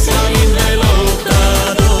 et sa mind veel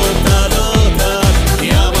ootad, ootad, ootad,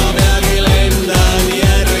 ja ma peagi lendan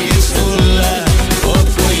järgi sulle,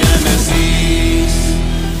 kokku jääme siis.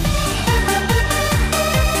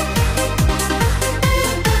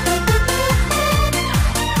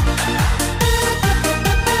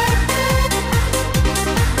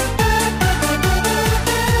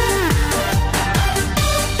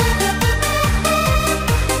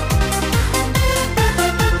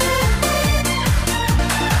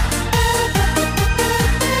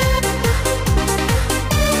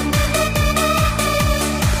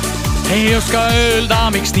 Ei oska öelda,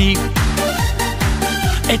 miks nii,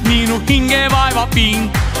 et minu hinge vaevab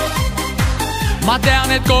ping. Ma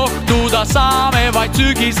tean, et kohtuda saame vaid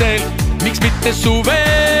sügisel, miks mitte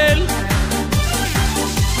suvel.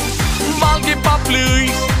 Valge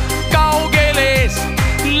paplõis kaugel ees,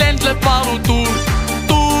 lendleb valutuul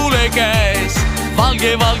tuule käes.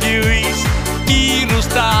 Valge, valge õis,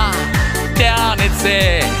 kiirusta, tean, et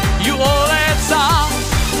see ju oled sa.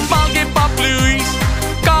 Valge paplõis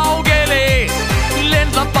kaugel ees,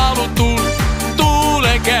 lendleb valutuul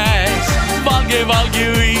tuule käes. Valge, valge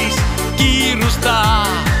õis, kiirusta,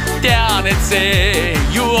 tean, et see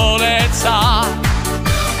ju oled sa.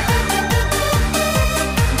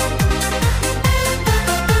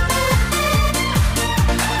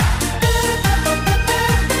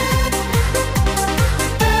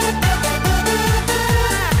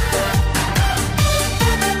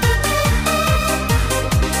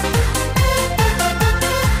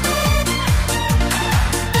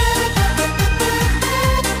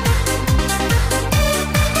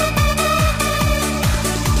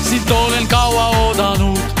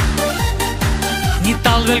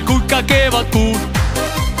 ja kevadkuul.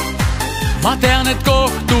 Ma tean, et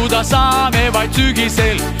kohtuda saame vaid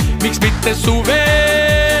sügisel, miks mitte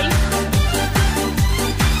suvel.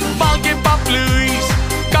 Valge paplõis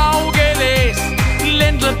kaugel ees,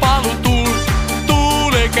 lendleb palutuul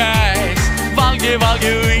tuule käes. Valge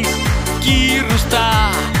õis, kiirusta,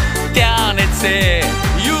 tean, et see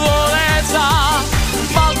ju oled sa.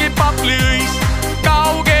 Valge paplõis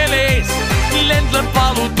kaugel ees, lendleb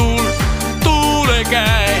palutuul tuule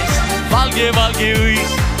käes. Valge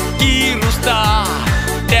õis, kiirusta,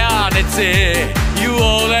 tean, et see ju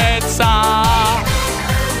oled sa.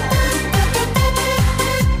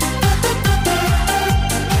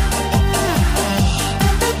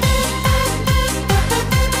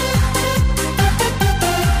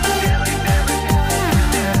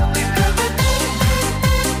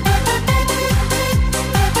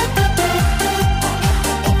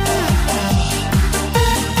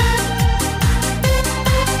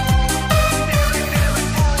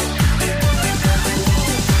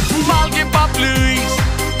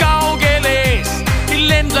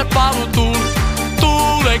 Palutuul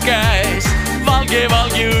tuule käes. Valge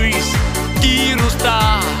õis,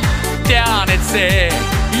 kiirusta, tean, et see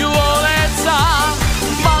ju oled sa.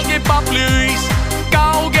 Valge paplõis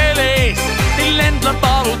kaugel ees, lendleb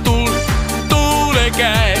palutuul tuule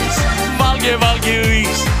käes. Valge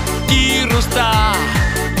õis, kiirusta,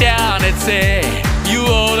 tean, et see ju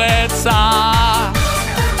oled sa.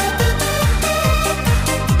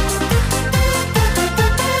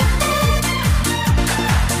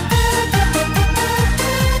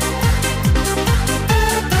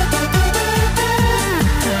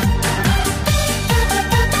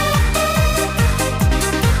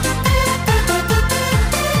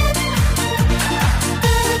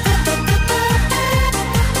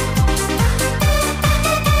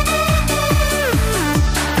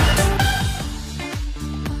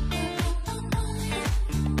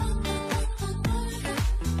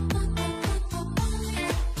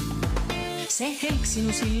 See helk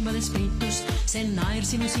sinu silmades peitus, see naer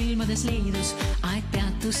sinu silmades leidus. Aeg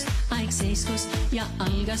peatus, aeg seiskus ja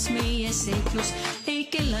algas meie seiklus. Ei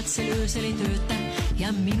kellad sel öösel ei tööta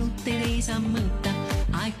ja minuteid ei saa mõõta.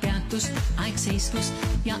 Aeg peatus, aeg seiskus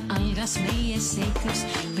ja algas meie seiklus.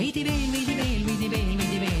 Veidi veel, veidi veel, veidi veel,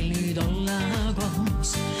 veidi veel nüüd olla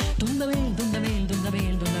koos. Tunda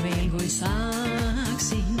veel, kui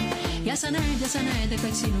saaksin. Ja sa näed, et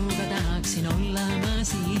vaid sinuga tahaksin olla ma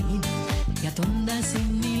siin. Ja tunda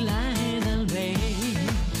sind nii lähedal veel.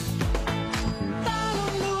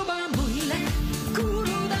 Palun luba mulle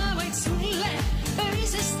kuuluda vaid sulle.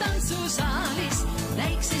 Öises tantsusaalis,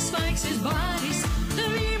 väikses vaikses baaris.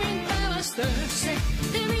 Vii mind päevast öösse,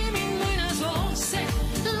 vii mind muinasloosse.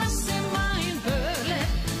 Lasse maailm pöörle,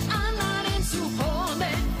 annan end su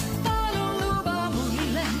hoode. Palun luba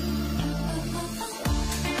mulle.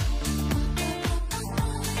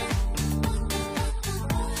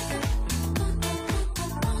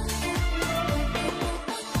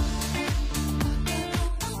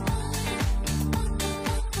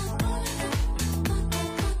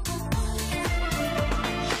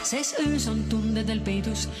 Ses öös on tundedel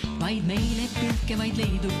peidus, vaid meile pilke vaid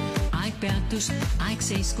leidub. Aeg peatus, aeg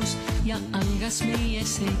seiskus ja algas meie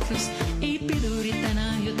seiklus. Ei pidurid täna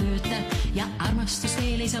ju tööta ja armastus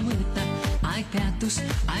veel ei saa mõõta. Aeg peatus,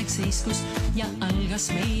 aeg seiskus ja algas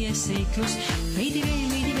meie seiklus. Veidi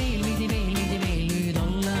veel, veidi veel, veidi veel, veidi veel nüüd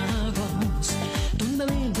olla koos. Tunda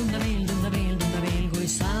veel, kui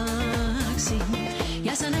saaksin.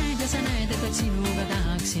 Ja sa näed, et vaid sinuga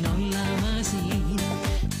tahaksin olla ma siin.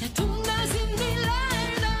 Ja tunda sind nii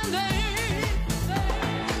lähedal veel.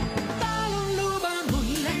 Palun luba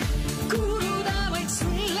mulle kuuluda vaid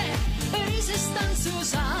sulle. Öises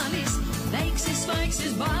tantsusaalis, väikses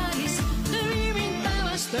vaikses baaris. Vii mind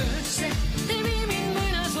päevast öösse, vii mind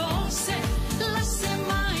muinasloosse. Lasse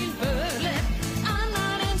maailm pöörle,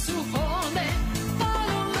 annan end su hoode.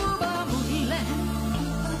 Palun luba mulle.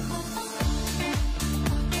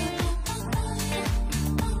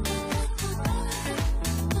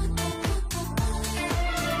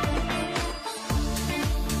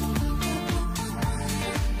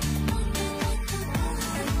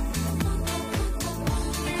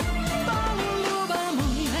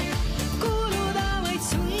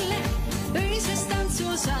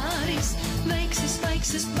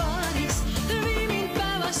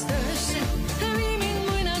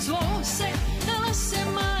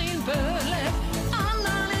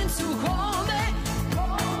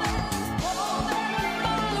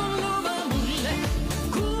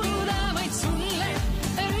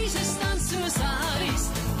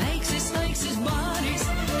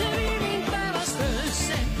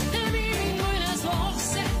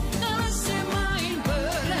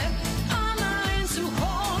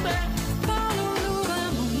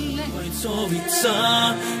 soovid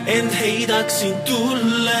sa, end heidaksin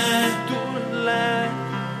tulle.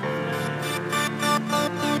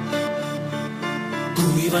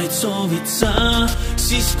 Kui vaid soovid sa,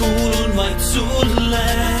 siis kuulun vaid sulle.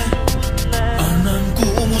 Annan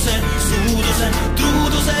kuumuse, suuduse,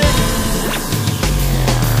 truuduse.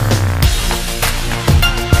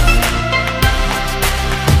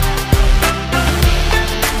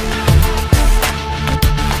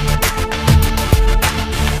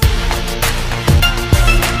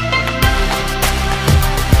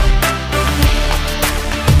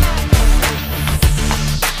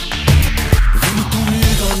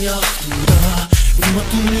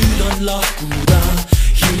 Võimatu nüüd on lahkuda,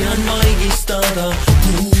 hilja on vaigistada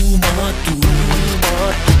kuumatu.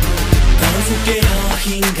 Tahan su keha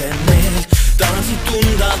hinge meel, tahan sind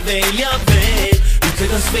tunda veel ja veel. Ütle,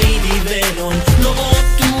 kas veidi veel on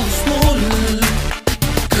lootus mul.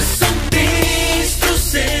 Kas on teestus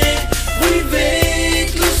see või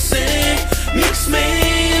veetlus see, miks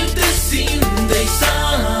meelde sind ei saa?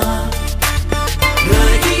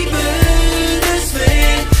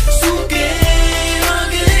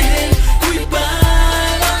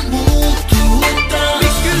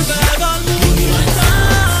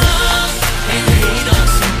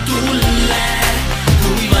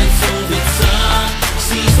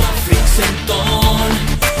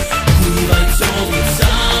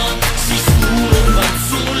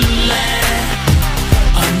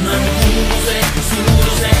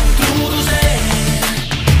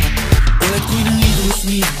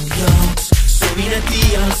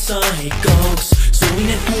 Sa ei kaoks, soovin,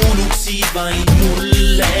 et kuuluksid vaid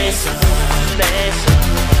mulle sa.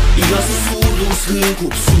 Iga su suurlus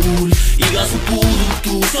hõõgub suul, iga su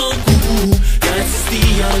puudutus on kuu ja et sust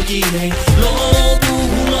iialgi ei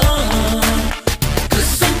loobula.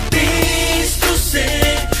 Kas on teestus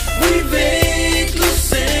see või veetlus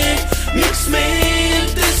see, miks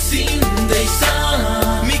meelde sind ei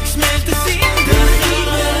saa? Miks meelde sind ei saa?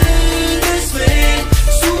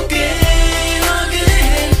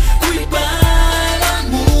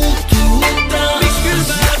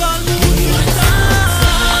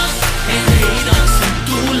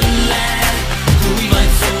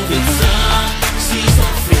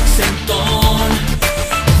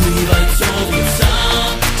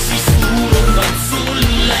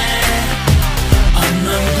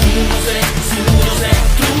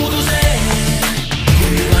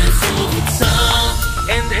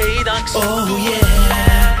 Oh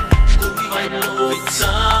yeah, kui vaid soovid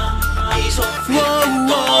sa, mis on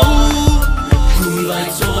flikketoon. Kui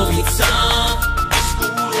vaid soovid sa, mis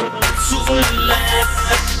kuulub sulle.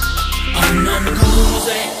 Annan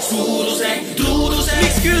kuuluse, suuduse, truuduse.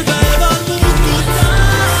 Miks küll päeval muutud sa,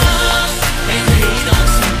 end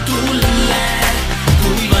heidaksin tulle.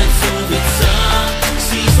 Kui vaid soovid sa,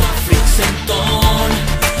 siis on flikketoon.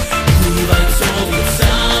 Kui vaid soovid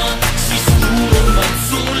sa, siis kuulub vaid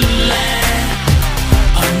sulle.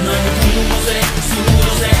 Annan kuuluse,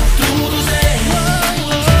 suuduse, truuduse.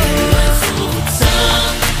 Kui vaid soovid sa,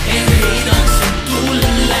 end heidaksin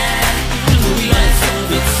tulle. Kui vaid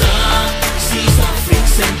soovid sa, siis on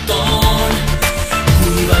flikketoon.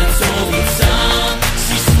 Kui vaid soovid sa,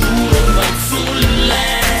 siis kuulub vaid sulle.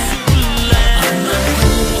 Annan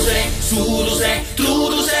kuuluse, suuduse,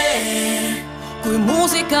 truuduse. Kui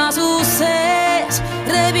muusika su sees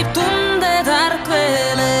rebib tunded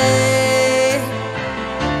ärkvele,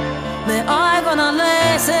 me aeg on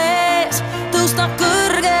alles ees, tõustab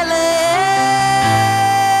kõrgele.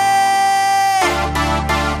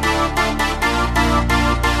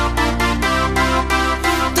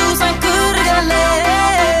 Tõusen kõrgele.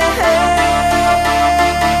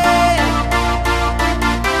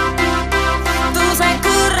 Tõusen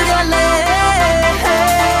kõrgele.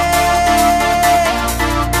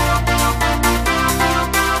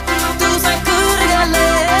 Tõusen kõrgele.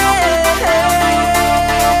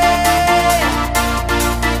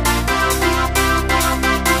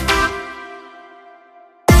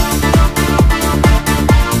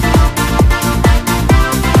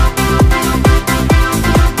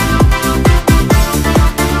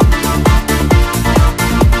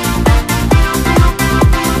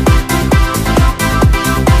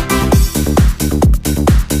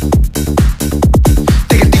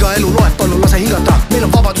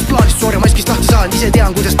 ise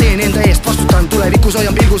tean, kuidas teen enda eest, vastutan. Tulevikus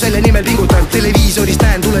hoian pilgu, selle nimel pingutan. Televiisorist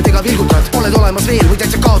näen, tuledega vilgutad. Oled olemas veel või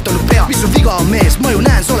täitsa kaotanud pea? Mis sul viga on mees? Ma ju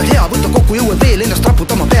näen, sa oled hea. Võta kokku, jõuad veel ennast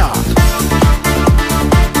raputama pead.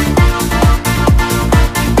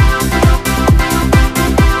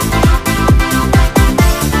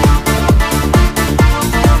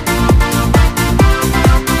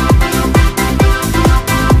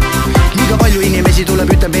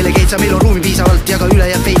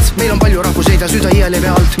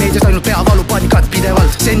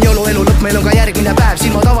 selline päev,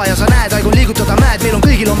 silmad ava ja sa näed, aeg on liigutada mäed, meil on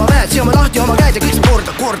kõigil oma väed, seome lahti oma käed ja kõik see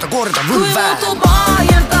korda, võlväed. Kui muutub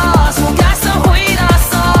maailm taas, mu käest sa hoida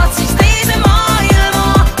saad, siis teise maailma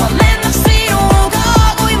ma lennaks sinuga.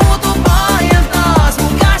 Kui muutub maailm taas, mu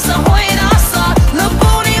käest sa hoida saad,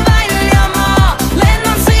 lõpuni välja ma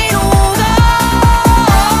lennan sinuga.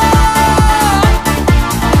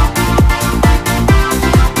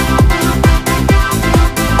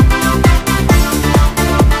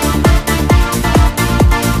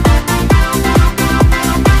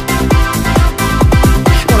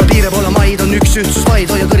 Üks ühtsus vaid,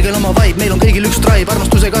 hoia kõrgel oma vaib, meil on kõigil üks tribe,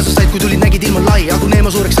 armastusega sa said, kui tulid, nägid ilma lai, aga kui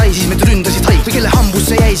Neemo suureks sai, siis meid ründasid haig või kelle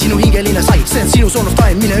hambusse jäi sinu hingeline said, see on sinu zone of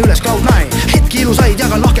time, mine üles Cloud9, hetki ilusaid,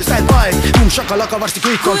 jagan lahkel stand by, shakalaka varsti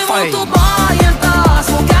kõik on fine. Kui muutub maailm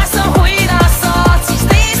taas, mu käest sa hoida saad, siis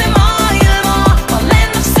teise maailma ma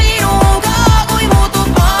lennaks sinuga. Kui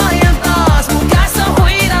muutub maailm taas, mu käest sa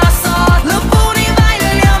hoida saad, lõpuni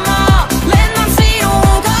välja ma lennan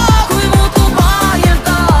sinuga. Kui muutub maailm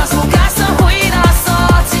taas, mu käest sa hoida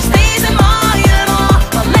saad, siis teise maailma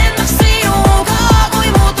ma lennaks sinuga. Kui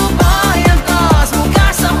muutub maailm taas, mu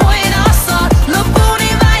käest sa hoida saad,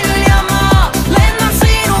 lõpuni välja ma lennan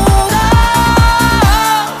sinuga.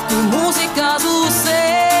 Kui muusika suus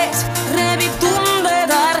sees rebib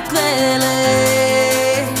tunded ärkvele,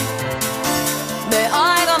 me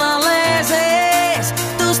aeg on alles ees,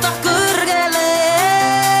 tõsta kõrgele.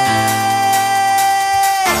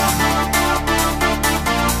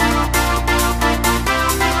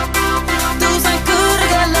 Tõusen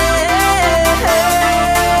kõrgele.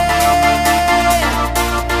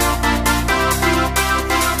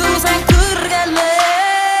 Tõusen kõrgele.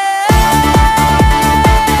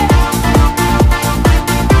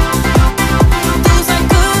 Tõusen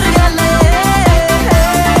kõrgele.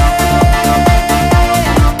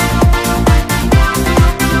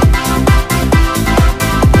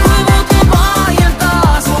 Kui muutub maailm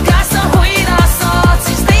taas, mu käest sa hoida saad,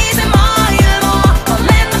 siis teise maailma ma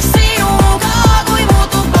lennaks sinuga. Kui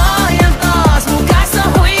muutub maailm taas, mu käest sa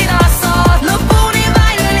hoida saad, lõpuni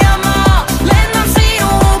välja ma lennan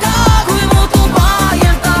sinuga. Kui muutub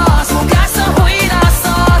maailm taas, mu käest sa hoida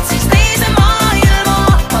saad, siis teise maailma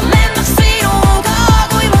ma lennaks sinuga.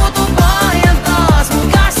 Kui muutub maailm taas, mu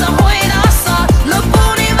käest sa hoida saad,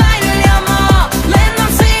 lõpuni välja ma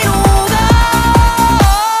lennan sinuga.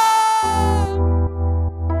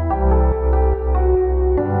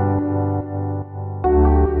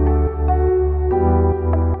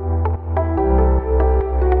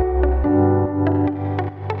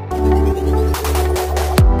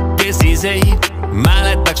 Kes siis ei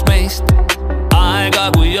mäletaks meist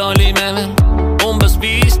aega, kui olime veel umbes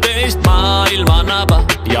 15, maailma naba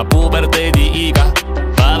ja puberteedi iga.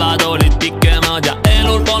 Päevad olid pikemad ja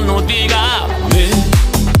elul polnud viga. Nüüd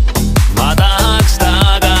ma tahaks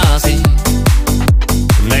tagasi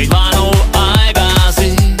neid vanu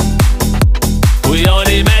aegasi, kui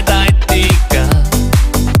olime tatika.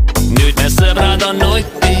 Nüüd me sõbrad on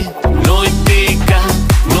nutika.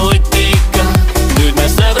 Nüüd me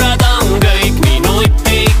sõbrad on kõik nii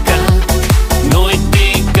nutika.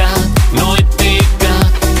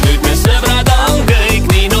 Nüüd me sõbrad on kõik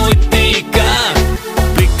nii nutika.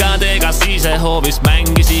 Plikkadega sisehoovis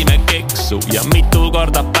mängisime keksu ja mitu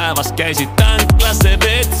korda päevas käisid tanklasse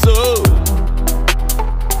vetsu.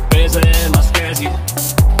 Pesemas käsi,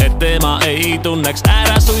 et tema ei tunneks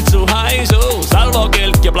ära suitsuhaisu.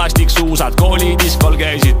 Salvokelk ja plastiksuusad, koolidiskol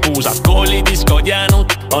käisid puusad. Koolidiskod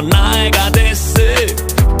jäänud on aegadesse,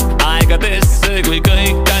 kui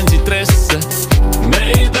kõik kandsid dresse.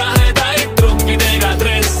 Neid rahedaid trukkidega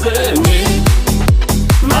dresse. Nüüd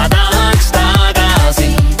ma tahaks tagasi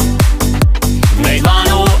neid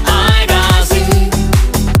vanu aegasi,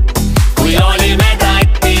 kui olime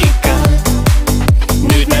tatika.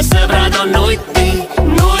 Nüüd me sõbrad on nutika.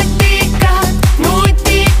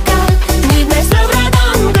 Nüüd me sõbrad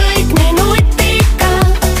on kõik nii nutika.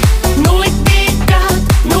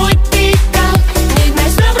 Nüüd me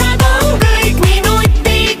sõbrad on kõik nii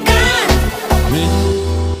nutika. Nüüd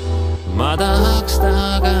ma tahaks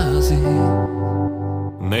tagasi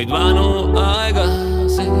neid vanu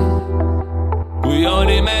aegasi, kui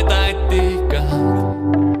olime tatika.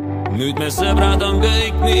 Nüüd me sõbrad on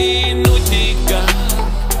kõik nii nutika.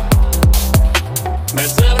 Me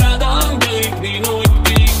sõbrad on kõik nii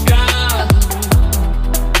nutika.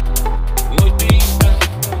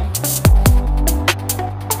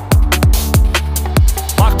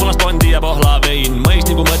 Pakpunast Bondi ja Pohla vein,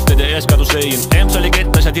 mõisniku mõtted ja eeskadu sein. Ems oli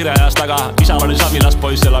kettas ja tire ajas taga, isal oli savilas,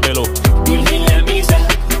 poiss elab elu. Küll hiljem ise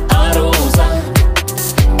aru saan,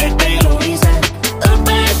 et elu ise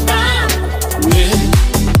õpetab. Nüüd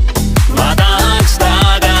ma tahaks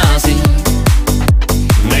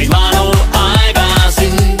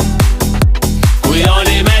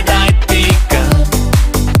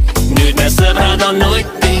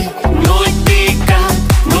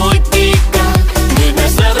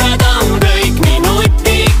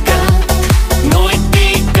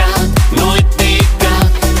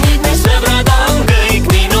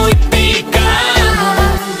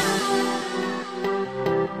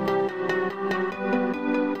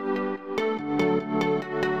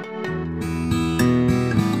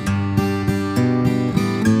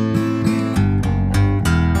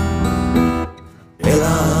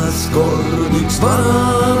üks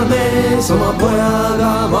vanamees oma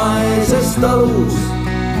pojaga vaeses talus.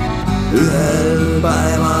 Ühel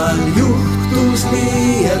päeval juhtus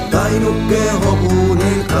nii, et ainuke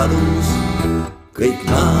hobune kadus. Kõik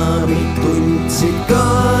naabrid tundsid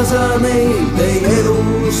kaasa neil, ei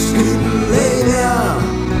elus küll ei pea.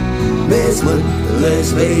 Mees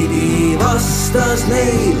mõtles veidi, vastas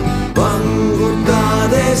neil,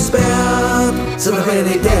 vangutades pead. Seda veel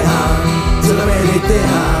ei teha, seda veel ei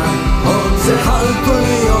teha, on see halb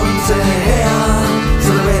või on see hea.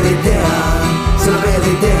 Seda veel ei teha, seda veel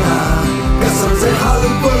ei teha, kas on see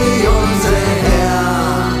halb või on see hea.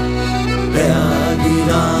 Peagi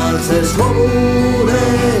naases hobune,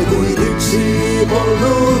 kuid üksi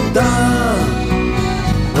polnud ta.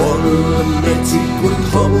 Kolm metsikut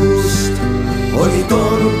hobust oli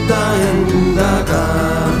toonud ta endaga.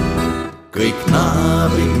 Kõik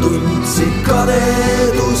naabrid tundsid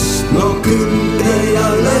kadedust, no küll ei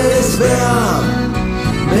alles veab.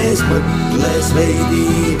 Mees mõtles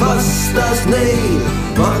veidi, vastas neil,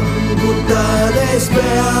 vangutades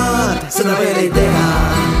pead. Seda veel ei teha,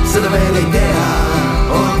 seda veel ei teha,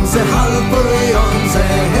 on see halb või on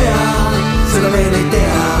see hea. Seda veel ei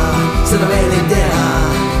teha, seda veel ei teha,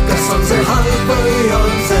 kas on see halb või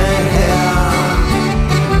on see hea.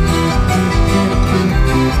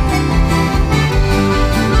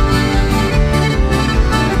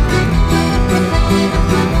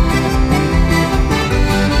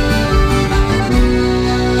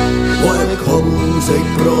 Poeg hobuseid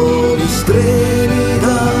proovis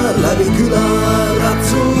treenida, läbi küla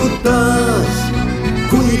ratsutas,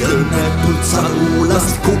 kuid õnnetult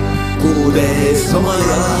sagulast kukkudes oma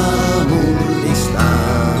jala murdis ta.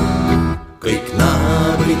 Kõik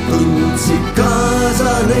naabrid tundsid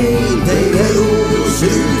kaasa neil, teil elus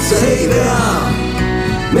üldse ei pea.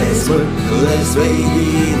 Mees mõtles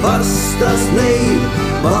veidi, vastas neil,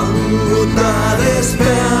 vangutades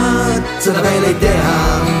pead. Seda veel ei teha,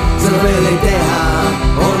 seda veel ei teha,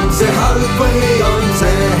 on see halb või on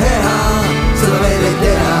see hea. Seda veel ei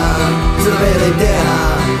teha, seda veel ei teha,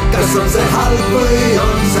 kas on see halb või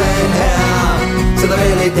on see hea. Seda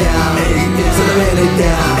veel ei teha, seda veel ei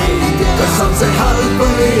teha, kas on see halb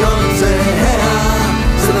või on see hea.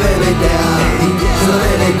 Seda veel ei teha, seda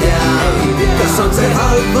veel ei teha, kas on see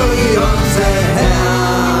halb või on see hea.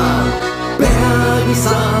 Peagi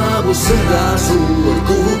saabus sõda suur,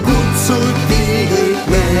 kuhu kutsuti kõik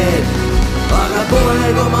mehed. Aga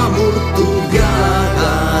poeg oma murtud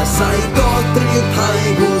jalaga sai tohtrilt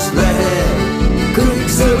haiguslehe. Kõik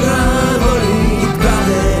sõbrad olid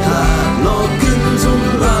kadedad, no küll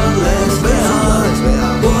sul alles vead.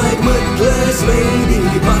 Poeg mõtles veidi,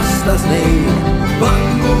 vastas neil,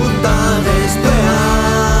 vangutades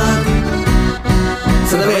pead.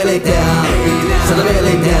 Seda veel ei tea, seda veel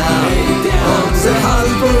ei tea, on see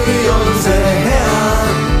halb või on see hea.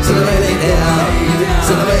 Seda veel ei tea,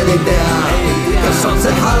 seda veel ei tea, kas on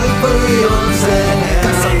see halb või on see hea.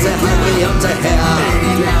 Kas on see halb või on see hea.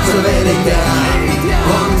 Seda veel ei tea,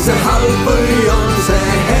 on see halb või on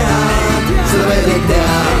see hea. Seda veel ei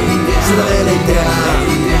tea, seda veel ei tea,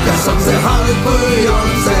 kas on see halb või on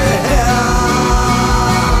see hea.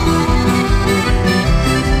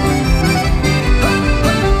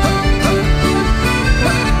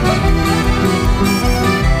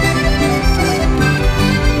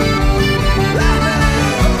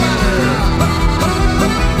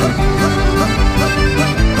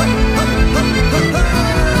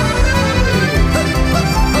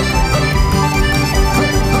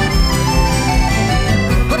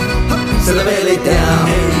 Seda veel ei tea,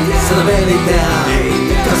 seda veel ei tea,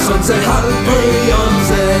 kas on see halb või on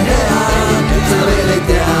see hea. Seda veel ei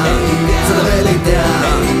tea, seda veel ei tea,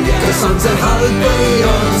 kas on see halb või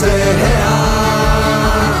on see hea.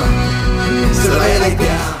 Seda veel ei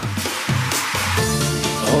tea.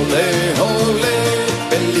 Ole, ole,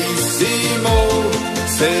 bellissimo,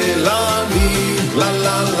 c'est la vie, la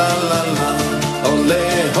la la la la. Ole,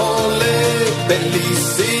 ole,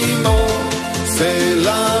 bellissimo, c'est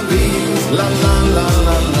la vie, la la la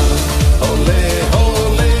la la. Ole,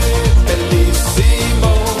 ole,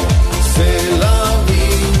 bellissimo, c'est la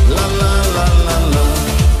vie, la la la la la.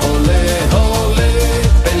 Ole, ole,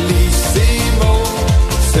 bellissimo,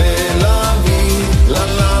 c'est la vie, la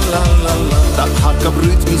la la la la. Ta hakkab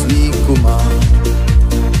rütmis liikuma,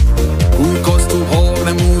 kui kostub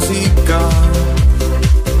hoone muusika.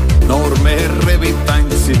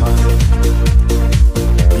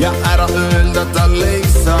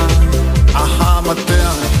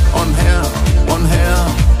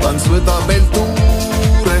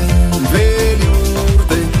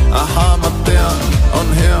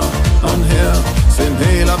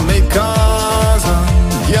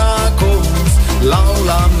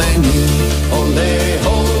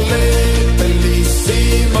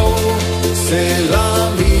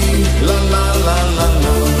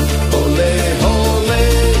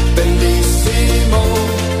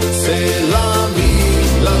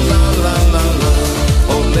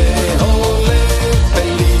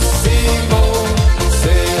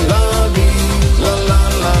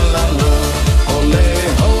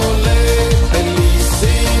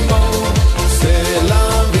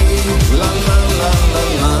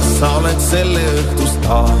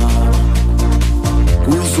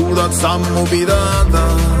 suudad sammu pidada,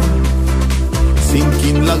 sind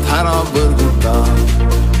kindlalt ära võrguta.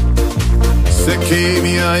 See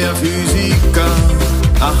keemia ja füüsika,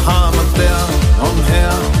 ahaa, ma tean, on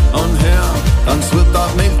hea, tants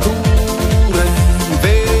võtab meil tuure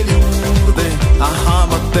veel juurde. Ahaa,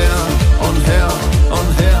 ma tean, on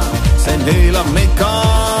hea, see neelab meid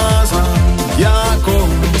kaasa ja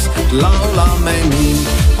koos laulame nii.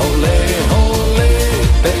 Ole, ole,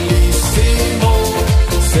 bellissimo,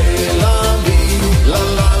 c'est la vie, la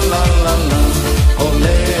la la la la.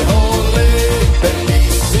 Ole, ole,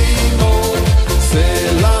 bellissimo, c'est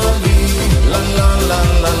la vie, la la la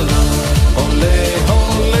la la. Ole,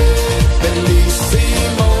 ole,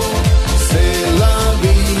 bellissimo, c'est la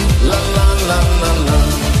vie, la la la la la.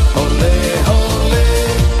 Ole, ole,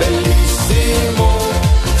 bellissimo,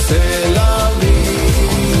 c'est la vie.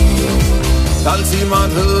 Tal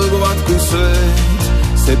silmad hõõguvad kui sööd,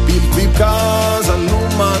 see pilt viib kaasa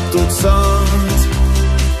lummatud saad.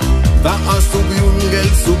 Ta astub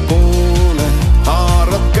julgelt su poole,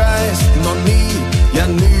 haarab käest, no nii ja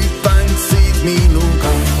nüüd tantsid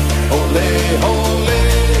minuga. Ole, ole,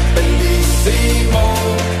 bellissimo,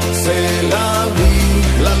 c'est la vie,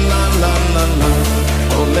 la la la la la.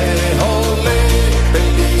 Ole, ole,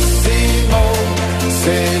 bellissimo,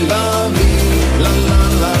 c'est la vie, la la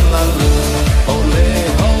la la la. Ole,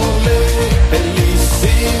 ole,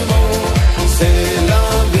 bellissimo, c'est la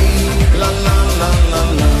vie, la la la la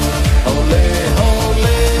la. Ole,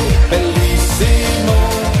 ole, bellissimo,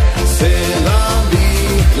 c'est la vie,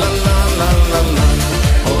 la la la la la.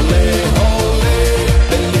 Ole, ole,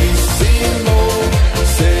 bellissimo,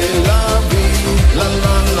 c'est la vie, la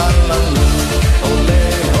la la la la. Ole,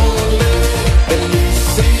 ole,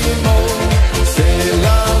 bellissimo, c'est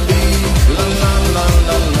la vie, la la la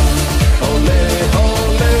la la. Ole,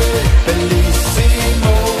 ole,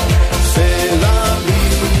 bellissimo, c'est la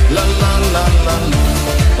vie, la la la la la.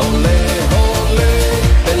 Ole, ole,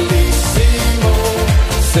 bellissimo,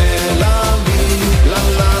 c'est la vie, la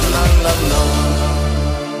la la la la.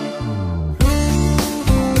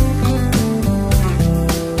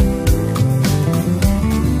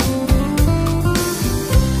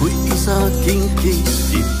 Kui isa kinkis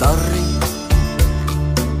kitarri,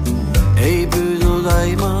 ei püüdnud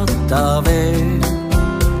aimata veel,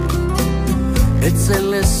 et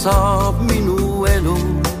sellest saab minu elu.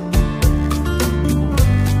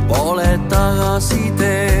 Pole tagasi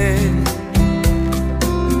tee.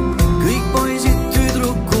 Kõik poisid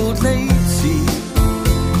tüdrukud leidsid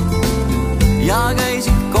ja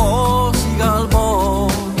käisid koos igal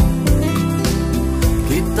pool.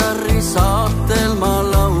 Kitarri saatel ma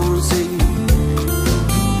laulsin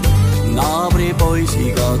naabri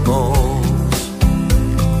poisiga koos.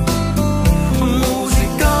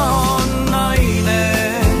 Muusika on naine,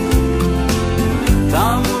 ta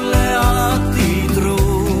mulle alati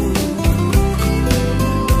truu.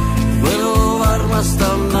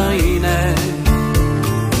 Võluvarmastav naine,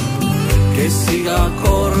 kes iga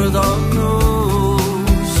kord on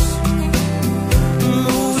uus.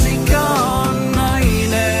 Muusika on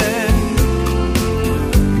naine,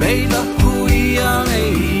 meid lahku iial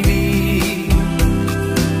ei vii.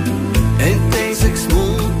 Ent teiseks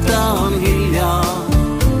muuta on hilja,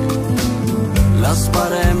 las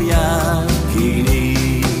parem jääbki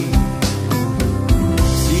nii.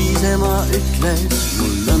 Siis ema ütles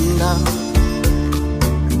mul nõnda,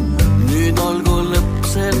 nüüd olgu lõpp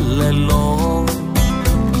selle loo.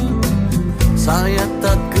 Sa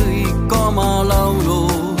jätad kõik oma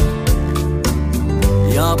laulud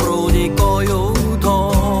ja pruudi koju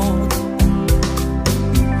tood.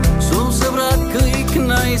 Su sõbrad kõik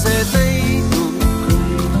naised leidnud,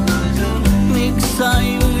 miks sa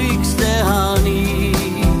ei võiks teha nii?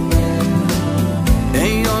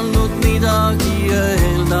 Ei olnud midagi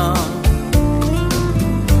öelda,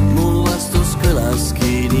 mu vastus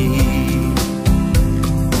kõlaski nii.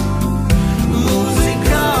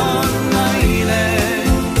 Muusika on naine,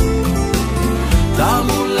 ta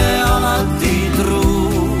mulle alati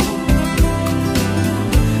truu.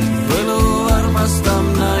 Võluvarmastav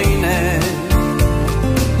naine,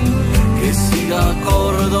 kes iga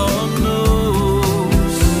kord on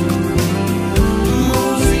uus.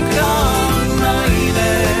 Muusika on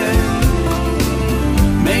naine,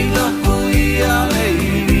 meid lahku iial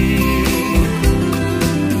ei vii.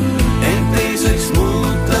 Ent teiseks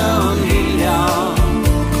muuta on hilja,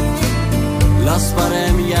 las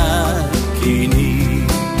parem jääbki nii.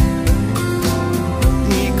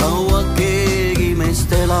 Nii kaua keegi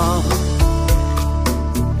meist elab,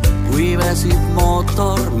 kui väsib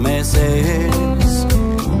mootor me sees.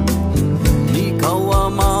 Nii kaua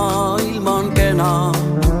maailm on kena,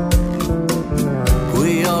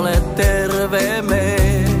 kui oled terve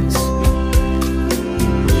mees.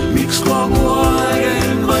 Miks kogu aeg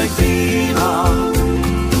end vaid viinad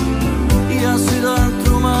ja südant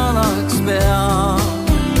rumalaks pea?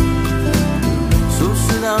 Su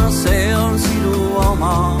süda, see on sinu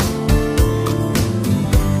oma,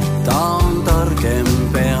 ta on targem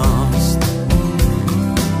peast.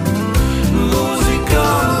 Muusika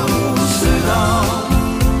mu süda,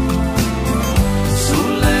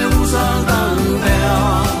 sulle usaldan pea,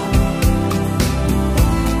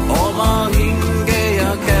 oma hinge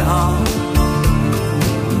ja keha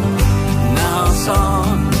näha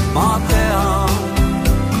saan ma tean.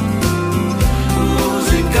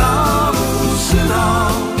 Muusika mu süda,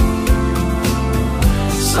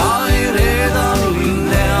 sa ei reeda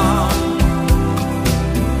lindea,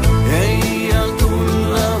 ei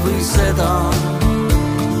tulla või seda,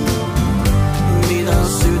 mida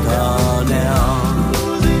süda teab.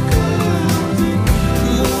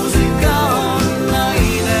 Muusika on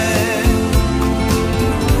naine,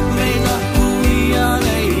 meid lahku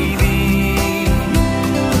iiale ei vii,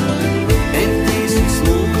 et teiseks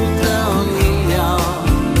muuta on hilja,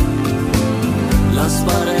 las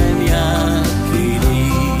parem jääbki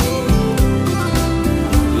nii,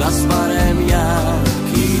 las parem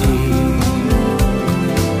jääbki nii,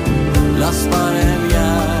 las parem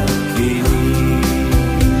jääbki nii.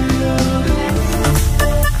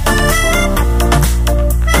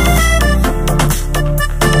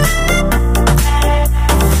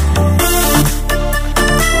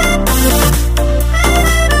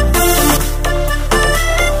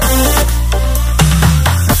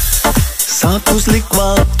 Saatuslik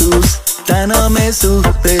vaatus, täna me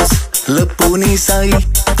suhtes lõpuni sai.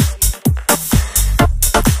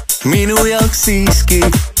 Minu jaoks siiski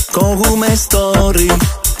kogu me story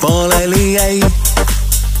pooleli jäi.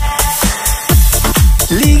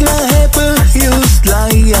 Liig vähe põhjust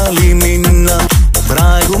laiali minna,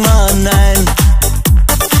 praegu ma näen.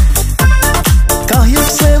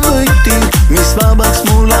 Kahjuks see võti, mis vabaks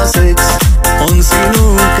mu laseks, on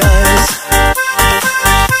sinu käes.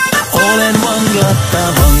 Olen vanglata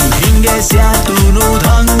vang, hinges jäätunud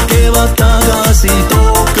hankevad tagasi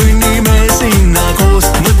too. Kõnnime sinna koos,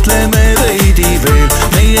 mõtleme veidi veel,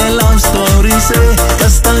 meie love story see,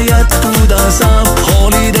 kas ta jätkuda saab,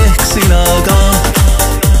 hoolid ehk sina ka.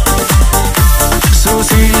 Su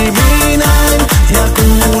silmi näen ja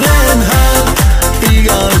kuulen häält,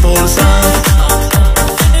 igal pool saad.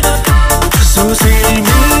 Su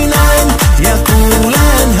silmi näen ja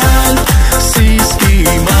kuulen häält, siiski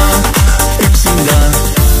ma üksinda.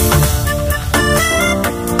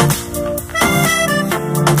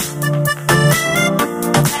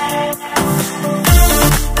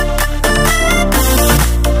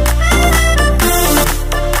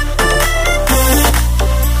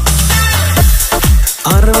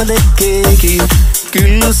 Arvad, et keegi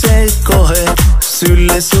küll see kohe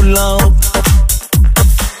sülle sul laob.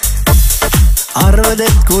 Arvad,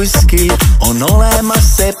 et kuskil on olemas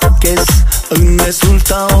sepp, kes õnne sul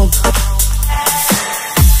taob.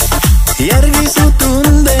 Järgi su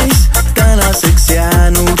tundeis tänaseks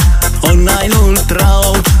jäänud on ainult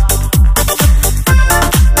raud.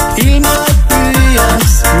 Ilma et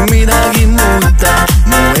püüaks midagi muuta,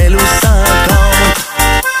 mu elus sa kaod.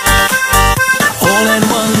 Olen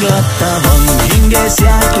vanglata vang, hinges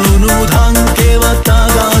jäätunud hankevad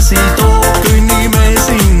tagasi too. Kõnnime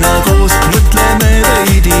sinna koos, mõtleme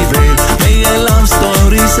veidi veel, meie love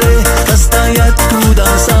story see, kas ta jätkuda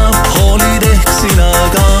saab, hoolid ehk sina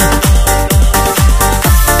ka.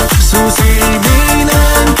 Su silmi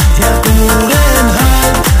näen ja kuulen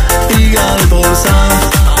häält, igal pool saad.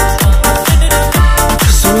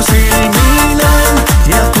 Su silmi näen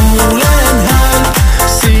ja kuulen häält,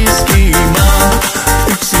 siiski ma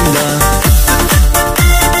üksinda.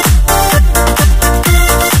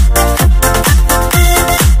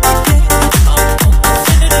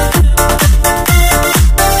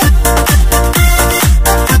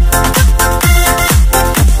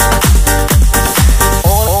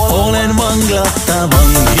 Olen vanglata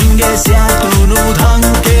vang, hinges jäätunud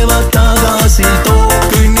hankevad tagasi too.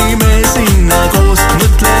 Kõnnime sinna koos,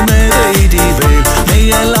 mõtleme veidi veel,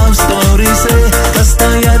 meie love story see, kas ta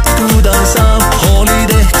jätkuda saab,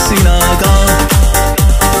 hoolid ehk sina ka.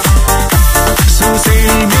 Su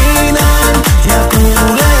silmi näen ja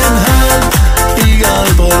kuulen häält, igal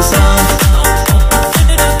pool saad.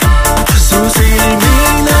 Su silmi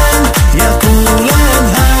näen ja kuulen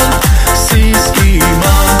häält, siiski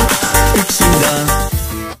ma üksinda.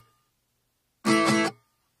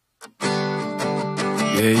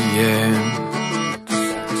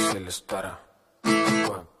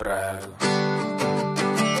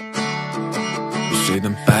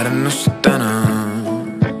 Pärnusse täna,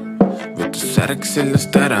 võta särk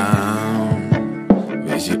seljast ära.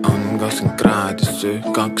 Vesi on 20 kraadi, söö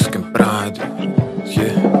 20 praadi.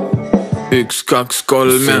 1, 2,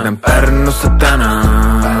 3 ja sõidan Pärnusse täna,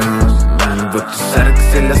 võta särk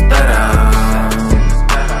seljast ära.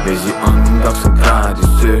 Vesi on 20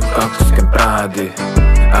 kraadi, söö 20 praadi.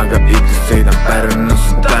 Aga ikka sõidan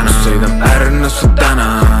Pärnusse täna, sõidan Pärnusse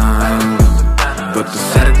täna, võta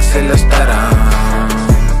särk seljast ära.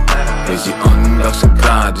 Vesi on 20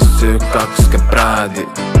 kraadi, söö 20 praadi.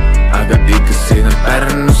 Aga ikka sõidan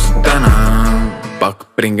Pärnusse täna. Pakk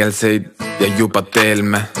pringelseid ja juba teel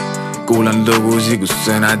me kuulan lugusi, kus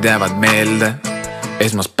sõnad jäävad meelde.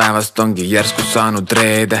 Esmaspäevast ongi järsku saanud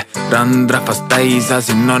reede. Randrahvast täis,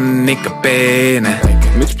 siin on ikka peene.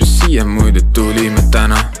 Miks me siia muidu tulime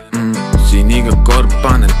täna? Siin iga kord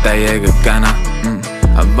panen täiega käna.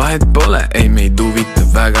 Aga vahet pole, ei meid huvita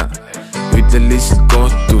väga. Ütle lihtsalt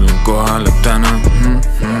koht, tulen kohale täna.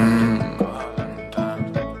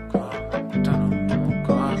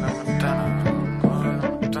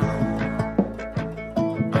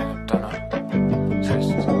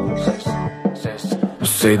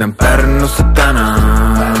 Sõidan Pärnusse täna,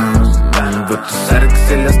 võta särk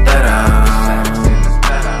seljast ära.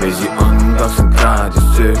 Vesi on 20 kraadi,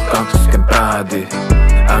 söö 20 praadi.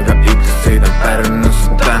 Aga ikka sõidan Pärnusse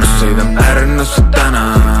täna, sõidan Pärnusse täna,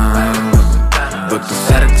 võta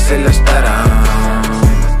särk seljast ära.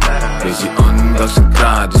 Vesi on 20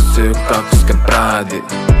 kraadi, söö 20 praadi.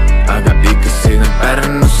 Aga ikka sõidan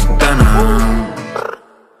Pärnusse täna.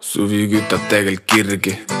 Suvi kütab tegelikult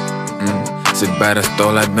kirgi, seepärast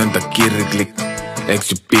oled nõnda kirglik,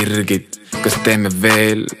 eks ju pirgid, kas teeme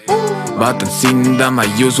veel? Vaatan sind, ma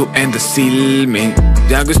ei usu enda silmi.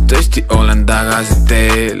 Tea, kus tõesti olen tagasi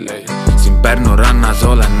teel. Siin Pärnu rannas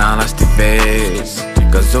olen alasti vees.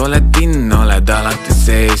 Kas oled in, oled alati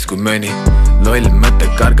sees, kui mõni loll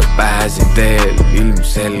mõte kargab pääsin teel.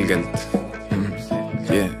 Ilmselgelt,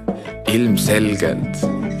 ilmselgelt,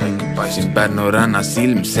 siin Pärnu rannas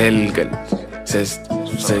ilmselgelt, sest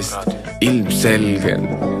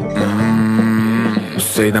ilmselgelt.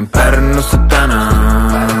 Sõidan Pärnusse täna,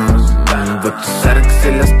 võta särk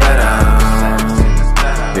seljast ära.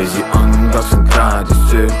 Vesi on 20 kraadi,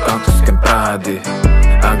 söö 20 praadi.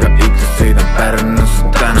 Aga ikka sõidan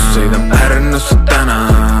Pärnusse täna, sõidan Pärnusse täna,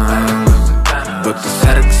 võta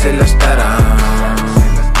särk seljast ära.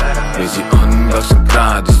 Vesi on 20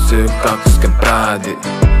 kraadi, söö 20 praadi.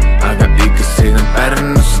 Aga ikka sõidan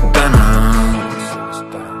Pärnusse täna.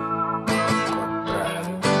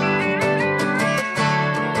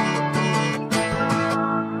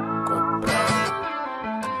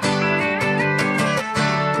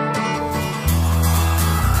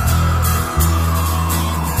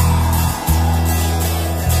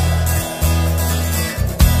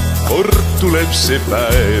 Kord tuleb see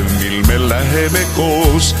päev, mil me läheme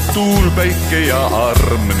koos, tuul, päike ja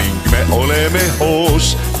arm ning me oleme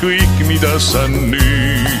hoos. Kõik, mida sa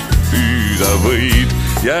nüüd püüda võid,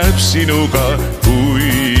 jääb sinuga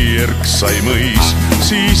kui erksai mõis.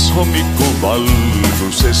 Siis hommiku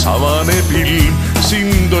valguses avaneb ilm,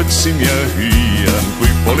 sind otsin ja hüüan,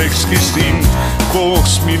 kui polekski sind.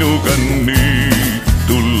 Koos minuga nüüd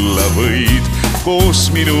tulla võid, koos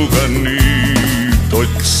minuga nüüd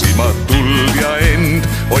otsima tuld ja end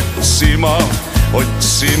otsima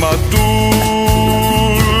tuld.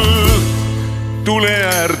 Tule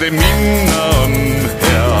äärde minna on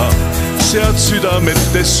hea, sead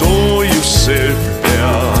südamete soojusse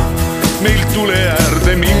pea. Meil tule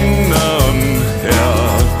äärde minna on hea,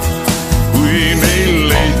 kui meil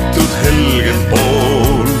leitud helgem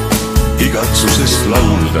pool, igatsusest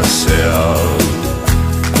laulda seal.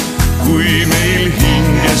 Kui meil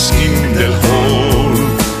hinges kindel hool,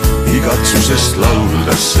 igatsusest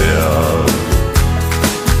laulda seal.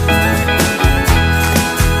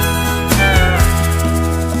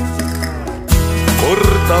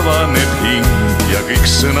 Kord avaneb hing ja kõik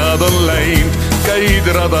sõnad on läinud, käid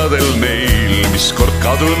radadel neil, mis kord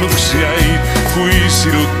kadunuks jäid. Kui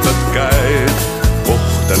sirutad käed,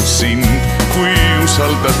 kohtan sind, kui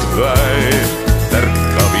usaldad väed,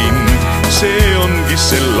 tärkab ind. See ongi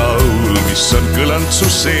see laul, mis on kõlanud su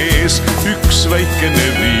sees, üks väikene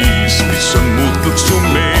viis, mis on muutnud su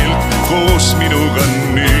meelt. Koos minuga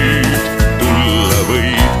nüüd tulla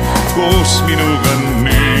võid, koos minuga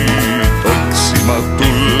nüüd otsima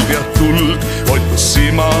tuld ja tuld,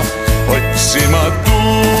 otsima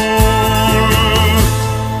tuld.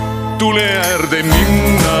 Tule äärde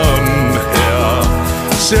minna on hea,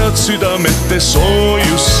 sead südamete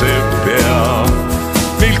soojusse pea.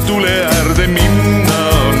 Meil tule äärde minna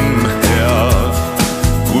on hea,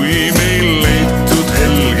 kui meil leitud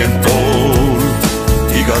helgem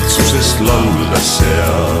igatsusest laulda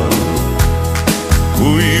seal.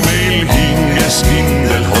 Kui meil hinges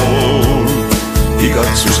kindel hool,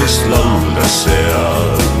 igatsusest laulda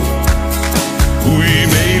seal. Kui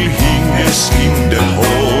meil hinges kindel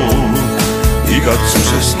hool,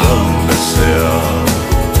 igatsusest laulda seal.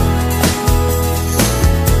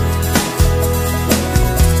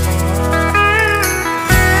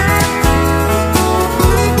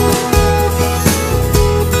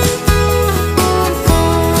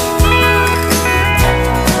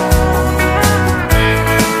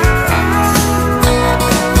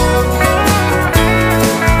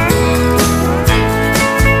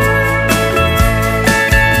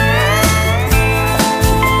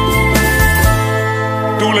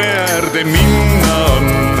 Minna on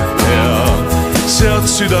hea, sead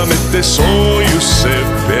südamete soojusse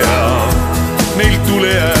pea. Meil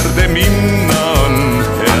tule äärde minna on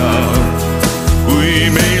hea,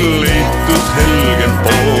 kui meil leitud helgem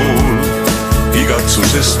pool,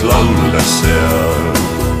 igatsusest laulda seal.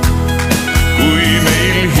 Kui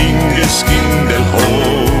meil hinges kindel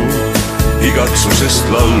hool, igatsusest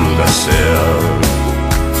laulda seal.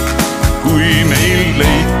 Kui meil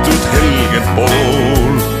leitud helgem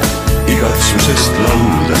pool, igatsusest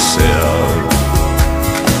laulda seal.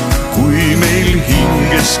 Kui meil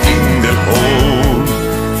hinges kindel hool,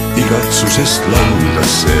 igatsusest laulda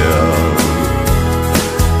seal.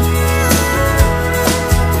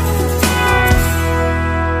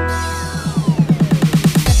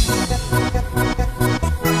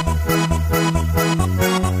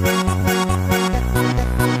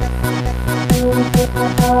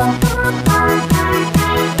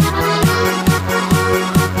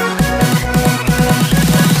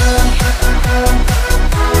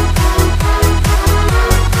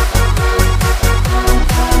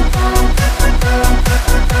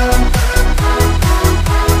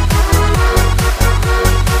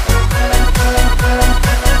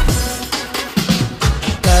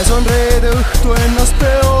 On reede õhtu ennast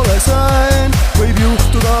peole saen, võib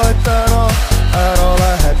juhtuda, et täna ära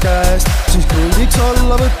läheb käest. Siis krundiks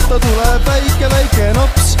alla võtta tuleb väike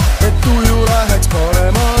naps, et tuju läheks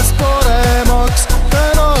paremast paremaks.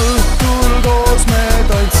 Täna õhtul koos me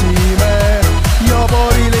tantsime ja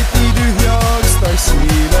paari leti tühjaks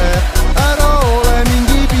tassime. Ära ole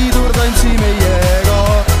mingi pidur, tantsi meiega,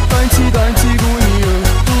 tantsi kuni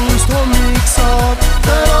õhtust hommik saab.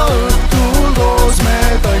 Täna õhtul koos me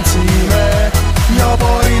tantsime ja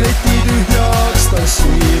paari leti tühjaks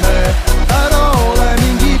tassime. Ära ole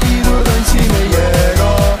mingi pidur, tantsi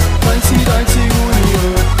meiega, tantsi kuni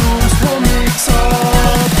õhtust hommik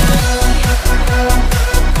saab.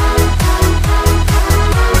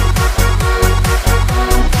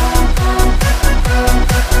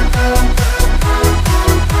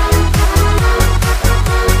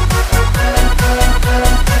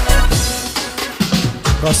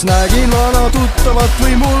 Kas nägin vana tuttavat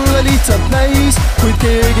või mulle lihtsalt näis, kuid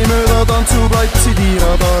keegi mööda tantsuplatsi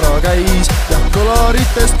tiiratara käis. Ja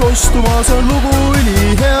kõlaritest kostumas on lugu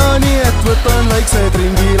ülihea, nii et võtan väiksed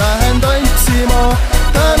ringi, lähen tantsima.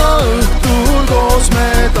 Täna õhtul koos me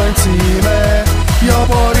tantsime ja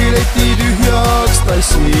paari leti tühjaks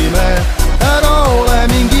tassime. Ära ole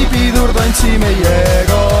mingi pidur, tantsi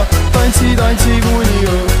meiega, tantsi kuni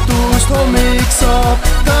õhtust hommik saab.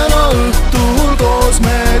 Täna õhtul koos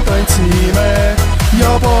me tantsime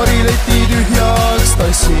ja paari leti tühjaks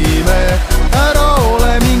tassime. Ära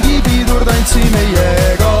ole mingi pidur, tantsi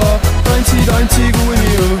meiega, tantsi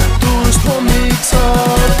kuni õhtust hommik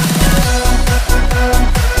saab.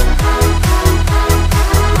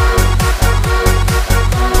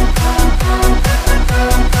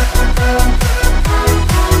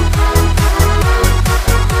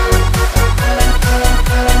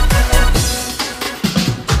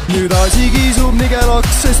 Nüüd asi kiisub nigelaks,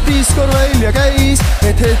 sest diskor välja käis,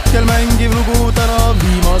 et hetkel mängiv lugu täna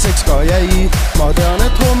viimaseks ka jäi. Ma tean,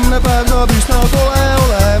 et homne päev saab üsna tore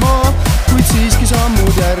olema, kuid siiski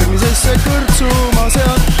sammud järgmisesse kõrtsuma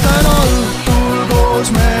sealt. Täna õhtul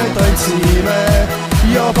koos me tantsime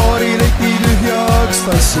ja paari leti tühjaks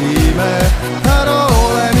tassime. Ära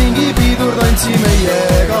ole mingi pidur, tantsi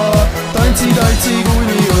meiega, tantsi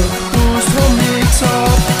kuni õhtust hommik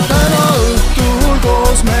saab. Täna õhtul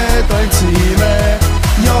koos me tantsime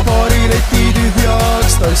ja paari leti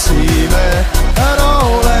tühjaks tassime. Ära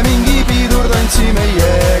ole mingi pidur, tantsi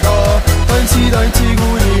meiega, tantsi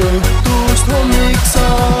kuni õhtust hommik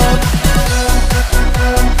saab.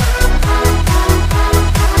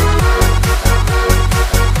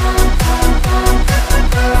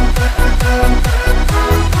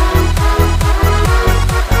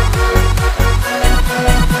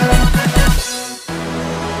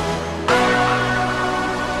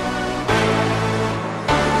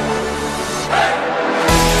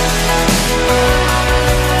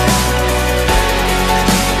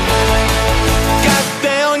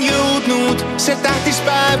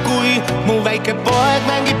 poeg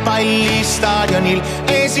mängib palli staadionil.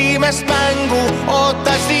 Esimest mängu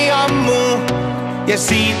ootas nii ammu ja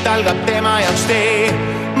siit algab tema jaoks tee.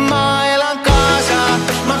 Ma elan kaasa,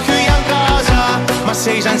 ma hüüan kaasa, ma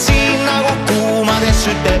seisan siin nagu kuumades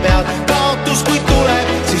süte peal.